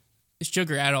sugar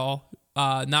at all.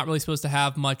 Not really supposed to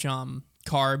have much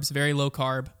carbs. Very low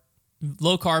carb,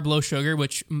 low sugar.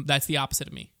 Which that's the opposite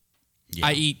of me. Yeah.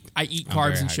 I eat I'm carbs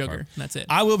very and high sugar. carb. And that's it.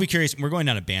 I will be curious. We're going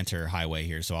down a banter highway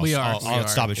here, so We are. I'll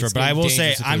stop it short. It's But I will say,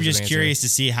 dangerous if I'm there's just an answer. curious to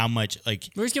see how much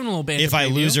We're just giving a little band. if I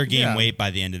lose or gain Yeah. weight by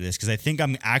the end of this, because I think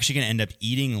I'm actually going to end up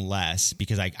eating less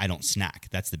because I don't snack.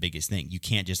 That's the biggest thing. You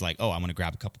can't just I'm going to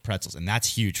grab a couple pretzels, and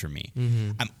that's huge for me.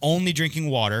 Mm-hmm. I'm only drinking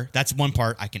water. That's one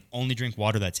part. I can only drink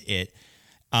water. That's it.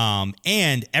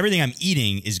 And everything I'm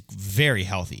eating is very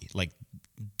healthy. Like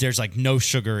there's no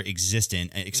sugar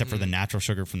existent except for the natural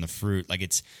sugar from the fruit.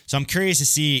 So I'm curious to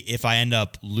see if I end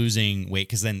up losing weight,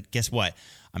 because then guess what?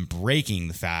 I'm breaking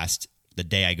the fast the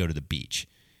day I go to the beach.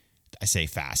 I say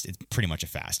fast. It's pretty much a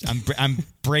fast. I'm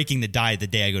breaking the diet the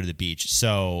day I go to the beach.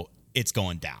 So it's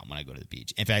going down when I go to the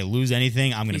beach. If I lose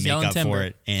anything, I'm going to He's make yelling up timber. for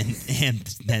it and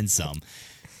then some.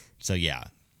 So yeah,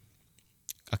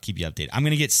 I'll keep you updated. I'm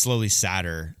going to get slowly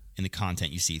sadder in the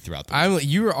content you see throughout the week.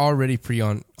 You were already pretty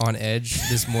on edge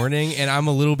this morning, and I'm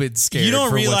a little bit scared. You don't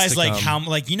for what's realize to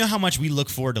come. how much we look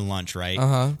forward to lunch, right?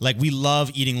 Uh-huh. Like we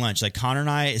love eating lunch. Like Connor and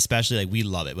I, especially, we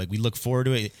love it. Like we look forward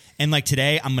to it. And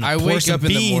today, I'm I gonna pour wake some up in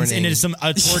the beans morning. into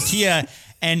a tortilla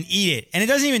and eat it. And it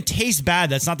doesn't even taste bad.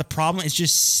 That's not the problem. It's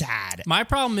just sad. My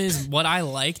problem is what I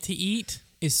like to eat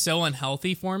is so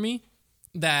unhealthy for me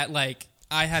that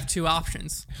I have 2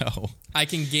 options. Oh, I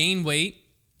can gain weight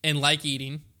and like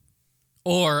eating,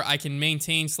 or I can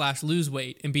maintain / lose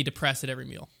weight and be depressed at every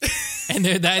meal. And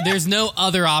there's no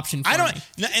other option for I don't. me.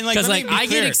 And Because let me be I get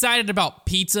clear. excited about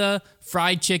pizza,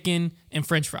 fried chicken, and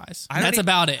French fries. I don't That's e-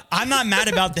 about it. I'm not mad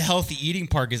about the healthy eating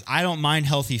part because I don't mind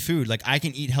healthy food. I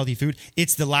can eat healthy food.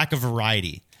 It's the lack of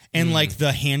variety and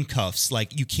the handcuffs.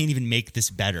 You can't even make this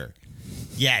better.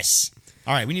 Yes.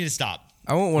 All right, we need to stop.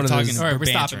 I want one of talking- those. All right, we're we're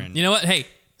stopping. bantering. You know what? Hey,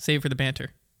 save it for the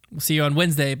banter. We'll see you on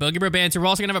Wednesday. Bogey Bro Banter. We're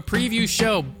also going to have a preview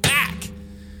show back.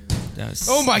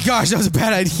 Oh my gosh, that was a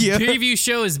bad idea. Preview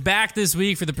show is back this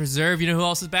week for the Preserve. You know who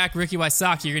else is back? Ricky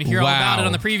Wysocki. You're going to hear all about it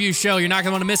on the preview show. You're not going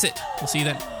to want to miss it. We'll see you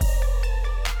then.